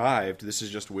they arrived. This is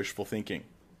just wishful thinking.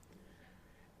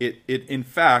 In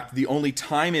fact, the only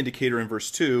time indicator in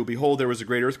verse 2, behold, there was a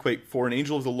great earthquake, for an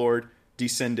angel of the Lord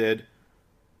descended,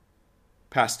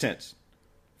 past tense,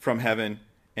 from heaven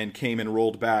and came and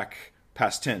rolled back,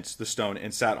 past tense, the stone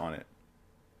and sat on it.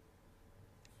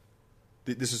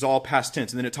 This is all past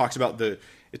tense, and then it talks about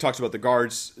the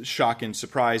guards' shock and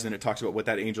surprise, and it talks about what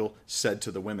that angel said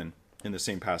to the women in the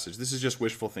same passage. This is just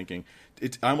wishful thinking.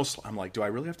 I'm like, do I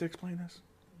really have to explain this?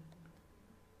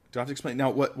 Do I have to explain?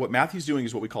 Now, what Matthew's doing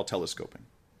is what we call telescoping.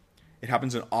 It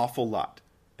happens an awful lot,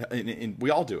 and we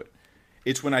all do it.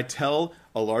 It's when I tell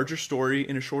a larger story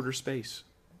in a shorter space,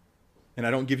 and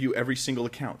I don't give you every single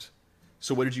account.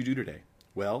 So what did you do today?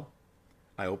 Well,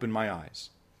 I opened my eyes.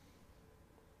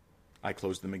 I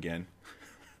closed them again.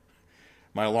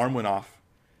 My alarm went off.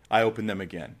 I opened them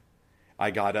again. I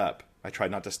got up. I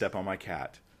tried not to step on my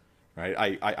cat.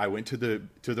 Right? I went to the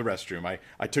restroom.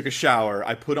 I took a shower.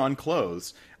 I put on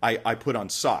clothes. I put on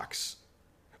socks.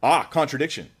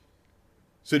 Contradiction.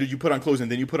 So did you put on clothes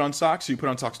and then you put on socks? So you put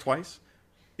on socks twice?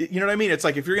 You know what I mean? It's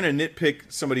like if you're going to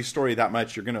nitpick somebody's story that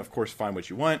much, you're going to, of course, find what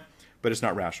you want, but it's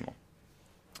not rational.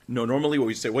 No, normally what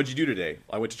we say, what'd you do today?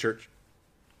 I went to church.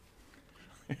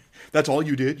 That's all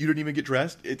you did? You didn't even get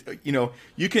dressed?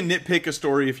 You can nitpick a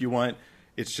story if you want.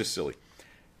 It's just silly.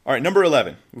 All right, number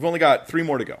 11. We've only got 3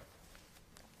 more to go.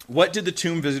 What did the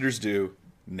tomb visitors do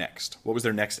next? What was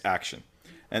their next action?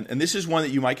 And this is one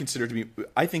that you might consider to be,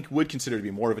 I think would consider to be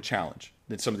more of a challenge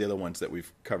than some of the other ones that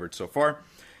we've covered so far.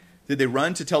 Did they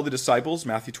run to tell the disciples?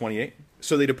 Matthew 28.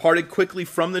 So they departed quickly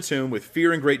from the tomb with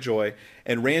fear and great joy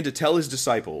and ran to tell his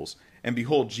disciples. And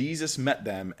behold, Jesus met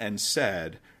them and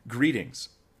said, greetings.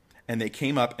 And they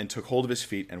came up and took hold of his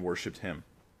feet and worshipped him.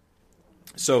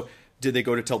 So did they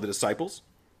go to tell the disciples?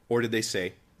 Or did they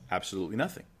say absolutely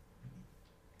nothing?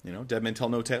 Dead men tell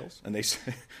no tales. And they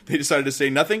decided to say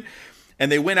nothing.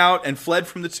 And they went out and fled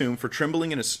from the tomb, for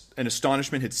trembling and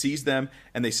astonishment had seized them.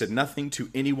 And they said nothing to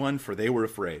anyone, for they were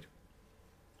afraid.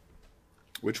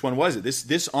 Which one was it?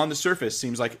 This on the surface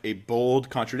seems like a bold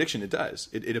contradiction. It does.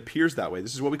 It appears that way.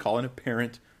 This is what we call an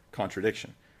apparent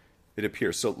contradiction. It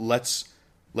appears. So let's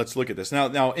look at this.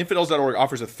 Now infidels.org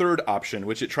offers a third option,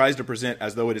 which it tries to present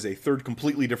as though it is a third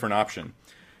completely different option.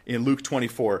 In Luke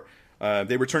 24,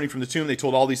 they returning from the tomb, they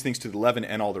told all these things to the 11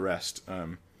 and all the rest.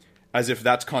 As if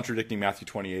that's contradicting Matthew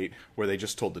 28, where they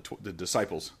just told the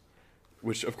disciples,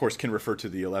 which of course can refer to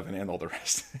the 11 and all the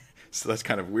rest. So that's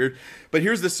kind of weird. But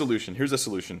here's the solution. Here's a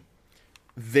solution.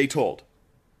 They told.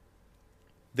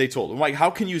 Like, how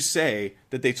can you say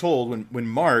that they told when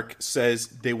Mark says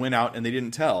they went out and they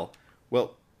didn't tell?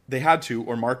 Well, they had to,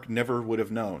 or Mark never would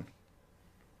have known.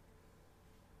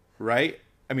 Right?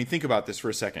 I mean, think about this for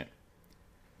a second.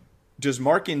 Does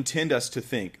Mark intend us to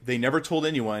think they never told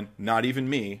anyone, not even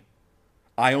me?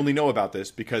 I only know about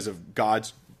this because of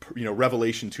God's,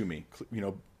 revelation to me.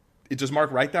 Does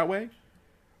Mark write that way?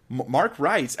 Mark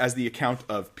writes as the account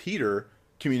of Peter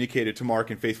communicated to Mark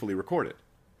and faithfully recorded.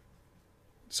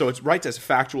 So it writes as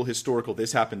factual, historical,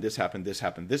 this happened, this happened, this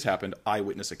happened, this happened,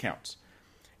 eyewitness accounts.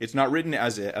 It's not written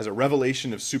as a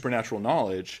revelation of supernatural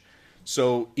knowledge.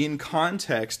 So in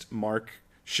context, Mark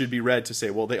should be read to say,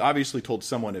 well, they obviously told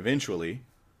someone eventually,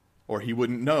 or he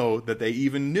wouldn't know that they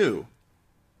even knew.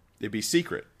 It'd be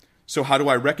secret. So how do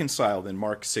I reconcile then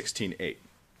Mark 16:8?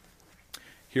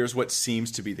 Here's what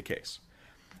seems to be the case.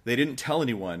 They didn't tell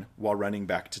anyone while running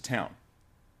back to town.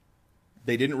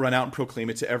 They didn't run out and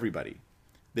proclaim it to everybody.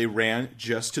 They ran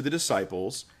just to the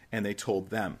disciples and they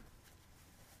told them.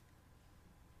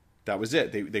 That was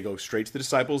it. They go straight to the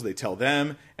disciples, they tell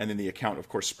them, and then the account, of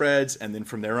course, spreads. And then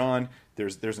from there on,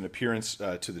 there's an appearance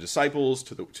to the disciples,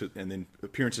 and then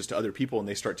appearances to other people, and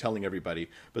they start telling everybody.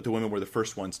 But the women were the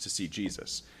first ones to see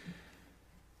Jesus.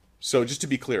 So just to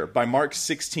be clear, by Mark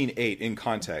 16:8 in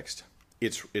context,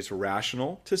 it's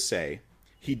rational to say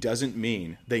he doesn't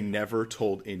mean they never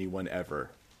told anyone ever.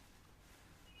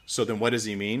 So then what does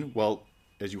he mean? Well,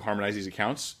 as you harmonize these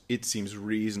accounts, it seems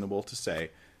reasonable to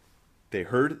say they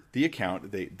heard the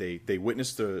account, they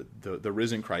witnessed the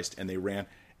risen Christ, and they ran,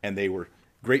 and they were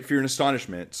great fear and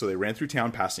astonishment, so they ran through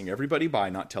town, passing everybody by,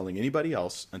 not telling anybody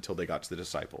else until they got to the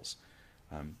disciples.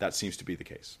 That seems to be the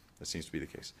case.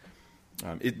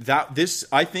 This,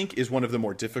 I think, is one of the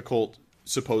more difficult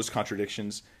supposed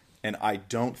contradictions, and I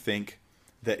don't think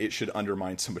that it should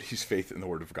undermine somebody's faith in the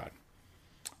Word of God.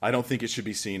 I don't think it should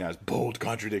be seen as bold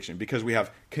contradiction, because we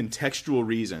have contextual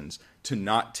reasons to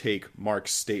not take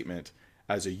Mark's statement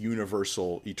as a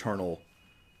universal, eternal,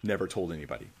 never told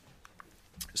anybody.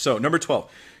 So, number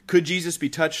 12, could Jesus be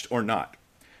touched or not?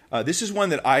 This is one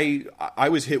that I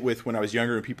was hit with when I was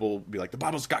younger, and people would be like, the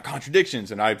Bible's got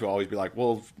contradictions, and I'd always be like,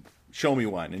 well, show me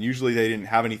one. And usually they didn't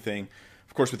have anything.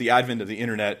 Of course, with the advent of the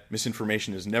internet,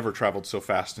 misinformation has never traveled so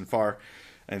fast and far,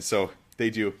 and so they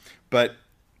do. But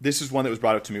this is one that was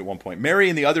brought up to me at one point. Mary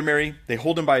and the other Mary, they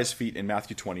hold him by his feet in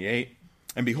Matthew 28.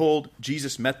 And behold,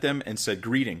 Jesus met them and said,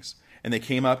 greetings. And they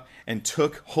came up and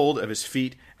took hold of his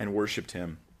feet and worshipped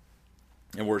him.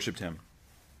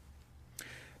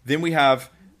 Then we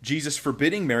have Jesus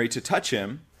forbidding Mary to touch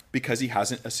him because he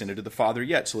hasn't ascended to the Father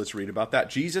yet. So let's read about that.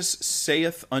 Jesus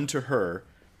saith unto her,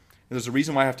 and there's a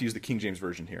reason why I have to use the King James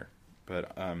Version here,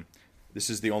 but this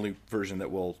is the only version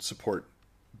that will support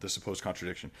the supposed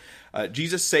contradiction.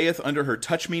 Jesus saith unto her,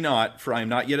 touch me not, for I am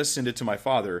not yet ascended to my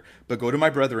Father, but go to my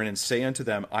brethren and say unto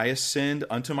them, I ascend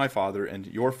unto my Father and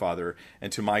your Father,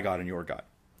 and to my God and your God.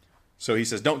 So he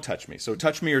says, don't touch me. So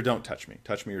touch me or don't touch me.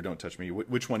 Touch me or don't touch me.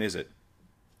 Which one is it?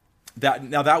 That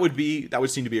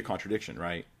would seem to be a contradiction,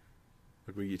 right?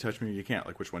 Like, well, you touch me or you can't.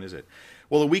 Like, which one is it?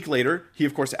 Well, a week later, he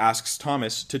of course asks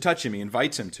Thomas to touch him. He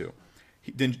invites him to.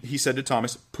 Then he said to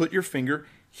Thomas, put your finger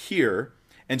here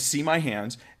and see my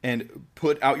hands, and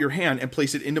put out your hand and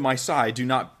place it into my side. Do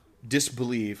not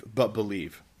disbelieve, but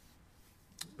believe.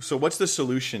 So what's the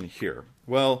solution here?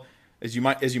 Well, as you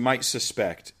might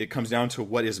suspect, it comes down to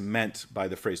what is meant by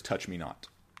the phrase touch me not.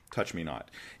 Touch me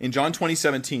not. In John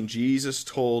 20:17, Jesus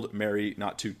told Mary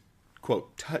not to,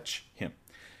 quote, touch him.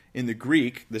 In the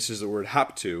Greek, this is the word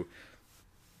haptu,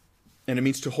 and it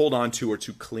means to hold on to or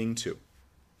to cling to.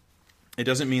 It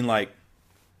doesn't mean like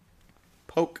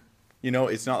poke.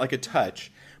 It's not like a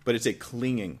touch, but it's a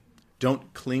clinging.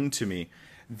 Don't cling to me.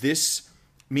 This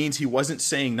means he wasn't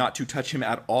saying not to touch him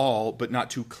at all, but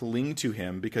not to cling to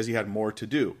him because he had more to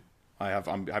do.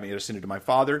 I'm having ascended to my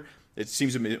Father. It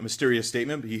seems a mysterious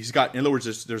statement, but in other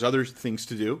words, there's other things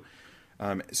to do.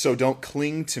 So don't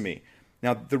cling to me.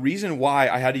 Now, the reason why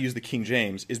I had to use the King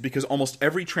James is because almost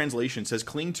every translation says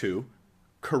cling to,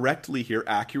 correctly here,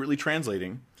 accurately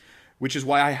translating, which is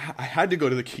why I had to go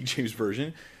to the King James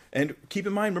Version. And keep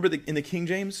in mind, remember, in the King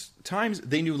James times,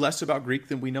 they knew less about Greek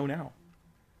than we know now.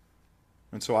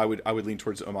 And so I would lean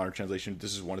towards a modern translation.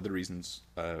 This is one of the reasons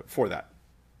for that.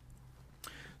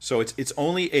 So it's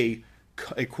only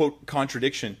a quote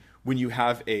contradiction when you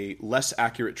have a less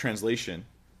accurate translation,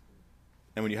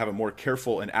 and when you have a more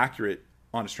careful and accurate,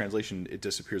 honest translation, it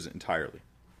disappears entirely.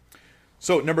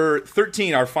 So number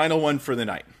 13, our final one for the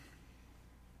night,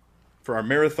 for our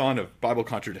marathon of Bible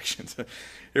contradictions.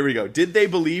 Here we go. Did they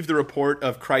believe the report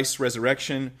of Christ's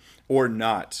resurrection or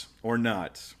not? Or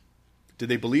not? Did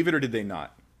they believe it or did they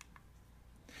not?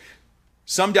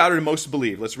 Some doubted and most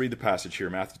believed. Let's read the passage here,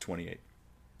 Matthew 28.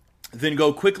 Then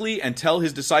go quickly and tell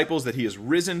his disciples that he is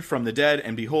risen from the dead,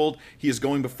 and behold, he is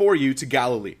going before you to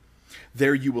Galilee.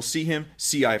 There you will see him.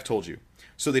 See, I have told you.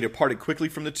 So they departed quickly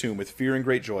from the tomb with fear and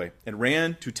great joy, and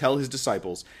ran to tell his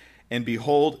disciples. And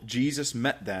behold, Jesus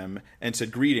met them and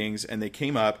said, greetings. And they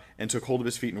came up and took hold of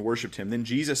his feet and worshipped him. Then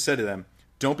Jesus said to them,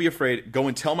 don't be afraid. Go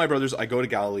and tell my brothers I go to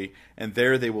Galilee, and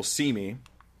there they will see me.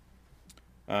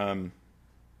 I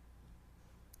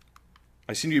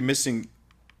seem to be missing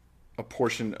a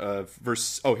portion of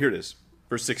verse. Oh, here it is.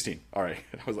 Verse 16. All right.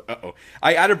 I was like, uh-oh.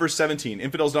 I added verse 17.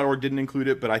 Infidels.org didn't include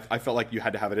it, but I felt like you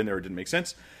had to have it in there. It didn't make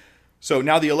sense. So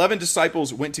now the 11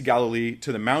 disciples went to Galilee,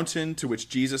 to the mountain to which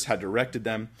Jesus had directed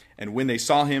them. And when they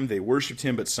saw him, they worshipped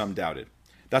him, but some doubted.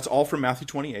 That's all from Matthew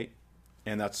 28.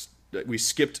 And we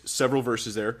skipped several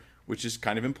verses there, which is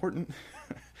kind of important.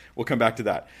 We'll come back to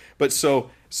that. But so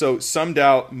some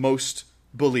doubt, most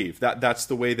believe. That's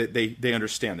the way that they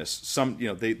understand this. Some,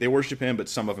 they worship him, but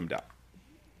some of them doubt.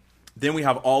 Then we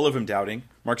have all of them doubting,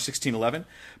 Mark 16:11.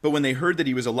 But when they heard that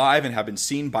he was alive and had been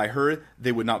seen by her,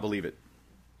 they would not believe it.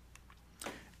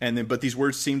 But these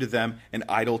words seemed to them an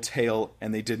idle tale,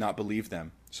 and they did not believe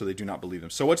them. So they do not believe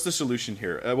them. So what's the solution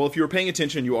here? Well, if you were paying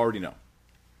attention, you already know.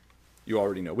 You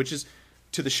already know, which is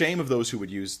to the shame of those who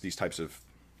would use these types of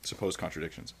supposed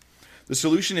contradictions. The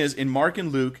solution is, in Mark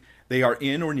and Luke, they are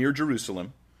in or near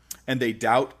Jerusalem, and they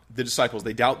doubt the disciples.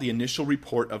 They doubt the initial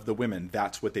report of the women.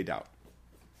 That's what they doubt.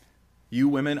 You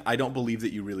women, I don't believe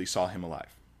that you really saw him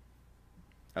alive.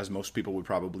 As most people would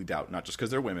probably doubt, not just because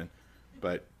they're women,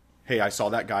 but, hey, I saw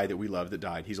that guy that we love that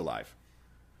died. He's alive.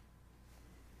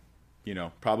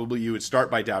 Probably you would start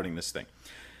by doubting this thing.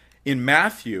 In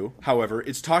Matthew, however,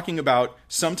 it's talking about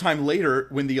sometime later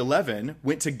when the 11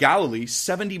 went to Galilee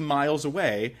 70 miles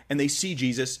away and they see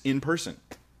Jesus in person.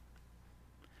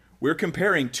 We're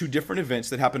comparing two different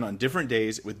events that happened on different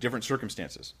days with different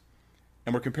circumstances.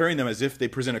 And we're comparing them as if they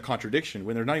present a contradiction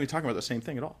when they're not even talking about the same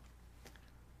thing at all.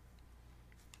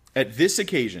 At this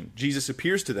occasion, Jesus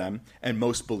appears to them, and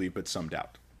most believe, but some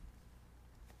doubt.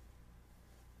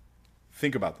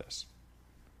 Think about this.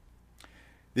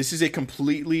 This is a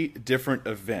completely different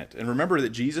event. And remember that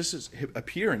Jesus'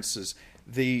 appearances,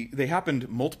 they happened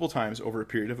multiple times over a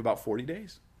period of about 40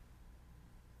 days.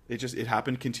 It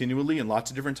happened continually in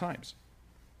lots of different times.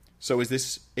 So is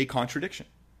this a contradiction?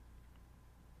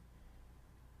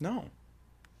 No.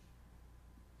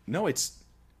 No, it's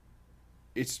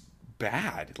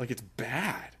bad. It's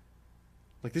bad.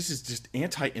 This is just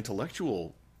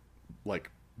anti-intellectual,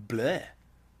 bleh.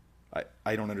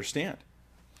 I don't understand.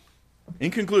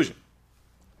 In conclusion,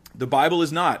 the Bible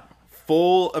is not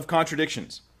full of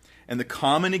contradictions, and the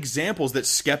common examples that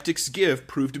skeptics give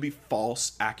prove to be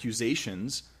false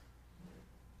accusations.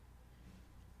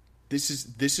 This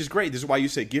is great. This is why you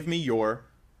say, give me your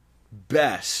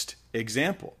best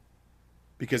example.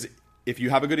 Because if you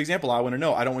have a good example, I want to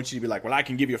know. I don't want you to be like, well, I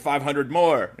can give you 500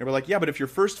 more. And we're like, yeah, but if your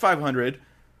first 500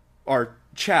 are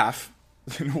chaff,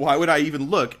 then why would I even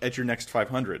look at your next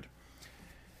 500?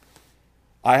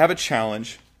 I have a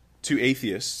challenge to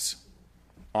atheists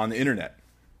on the internet,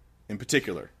 in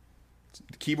particular,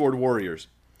 keyboard warriors.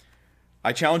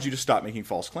 I challenge you to stop making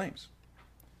false claims.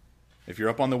 If you're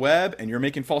up on the web and you're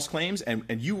making false claims and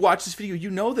you watch this video,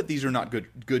 you know that these are not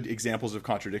good examples of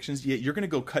contradictions, yet you're going to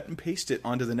go cut and paste it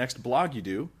onto the next blog you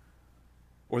do,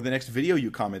 or the next video you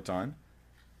comment on,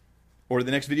 or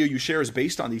the next video you share is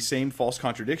based on these same false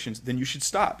contradictions, then you should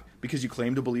stop. Because you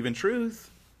claim to believe in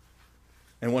truth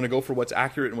and want to go for what's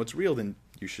accurate and what's real, then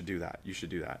you should do that. You should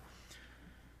do that.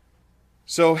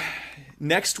 So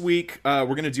next week, we're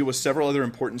going to deal with several other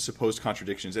important supposed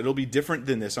contradictions. It'll be different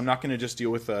than this. I'm not going to just deal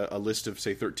with a list of,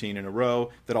 say, 13 in a row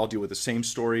that all deal with the same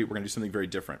story. We're going to do something very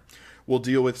different. We'll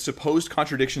deal with supposed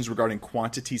contradictions regarding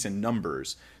quantities and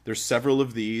numbers. There's several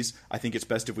of these. I think it's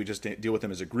best if we just deal with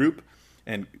them as a group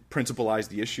and principalize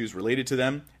the issues related to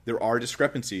them. There are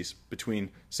discrepancies between,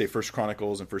 say, 1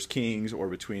 Chronicles and 1 Kings, or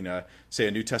between, say,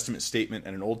 a New Testament statement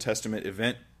and an Old Testament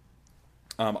event.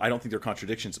 I don't think they're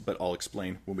contradictions, but I'll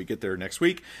explain when we get there next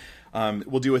week.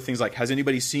 We'll deal with things like, has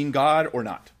anybody seen God or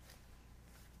not?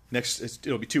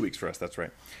 It'll be 2 weeks for us, that's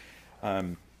right.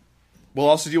 We'll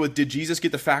also deal with, did Jesus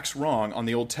get the facts wrong on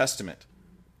the Old Testament?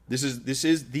 This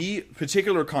is the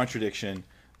particular contradiction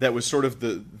that was sort of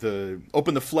the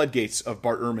open the floodgates of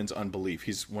Bart Ehrman's unbelief.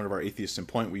 He's one of our atheists in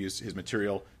Point. We use his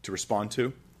material to respond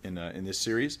to in this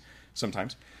series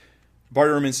sometimes. Bart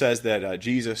Ehrman says that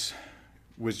Jesus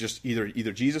was just either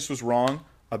Jesus was wrong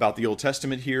about the Old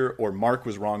Testament here, or Mark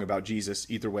was wrong about Jesus.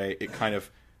 Either way, it kind of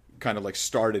like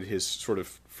started his sort of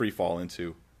free fall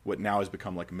into what now has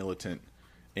become like militant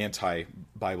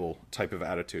anti-Bible type of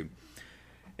attitude.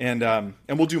 And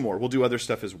we'll do more. We'll do other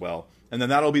stuff as well. And then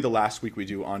that'll be the last week we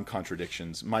do on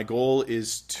contradictions. My goal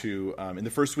is to, in the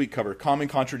first week, cover common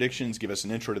contradictions, give us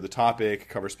an intro to the topic,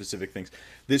 cover specific things.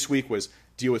 This week was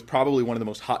deal with probably one of the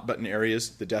most hot-button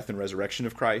areas, the death and resurrection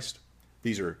of Christ.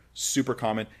 These are super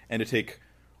common. And to take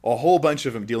a whole bunch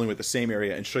of them dealing with the same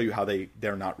area and show you how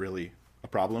they're not really a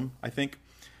problem, I think.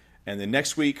 And then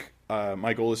next week,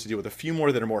 my goal is to deal with a few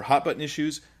more that are more hot-button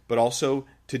issues, but also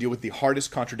to deal with the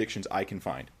hardest contradictions I can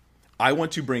find. I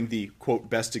want to bring the, quote,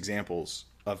 best examples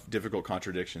of difficult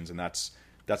contradictions, and that's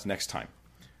next time.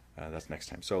 That's next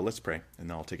time. So let's pray, and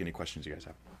then I'll take any questions you guys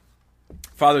have.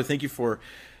 Father, thank you for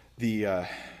the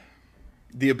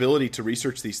ability to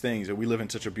research these things, and we live in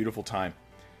such a beautiful time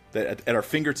that at our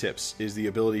fingertips is the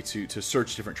ability to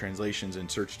search different translations and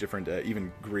search different,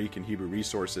 even Greek and Hebrew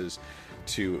resources,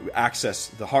 to access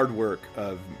the hard work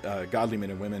of godly men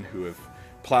and women who have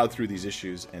plowed through these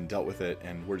issues and dealt with it,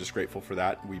 and we're just grateful for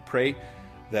that. We pray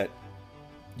that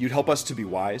you'd help us to be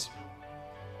wise,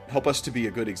 help us to be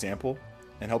a good example,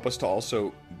 and help us to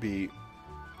also be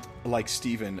like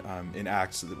Stephen in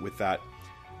Acts with that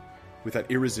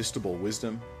irresistible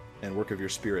wisdom and work of your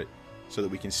Spirit, so that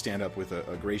we can stand up with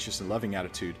a gracious and loving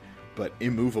attitude, but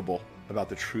immovable about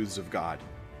the truths of God.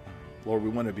 Lord, we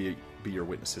want to be be your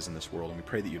witnesses in this world, and we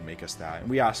pray that you'd make us that. And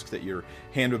we ask that your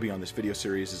hand would be on this video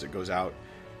series as it goes out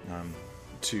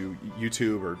to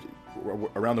YouTube or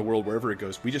around the world, wherever it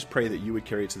goes. We just pray that you would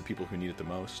carry it to the people who need it the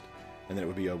most, and that it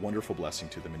would be a wonderful blessing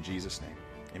to them. In Jesus' name,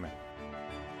 amen.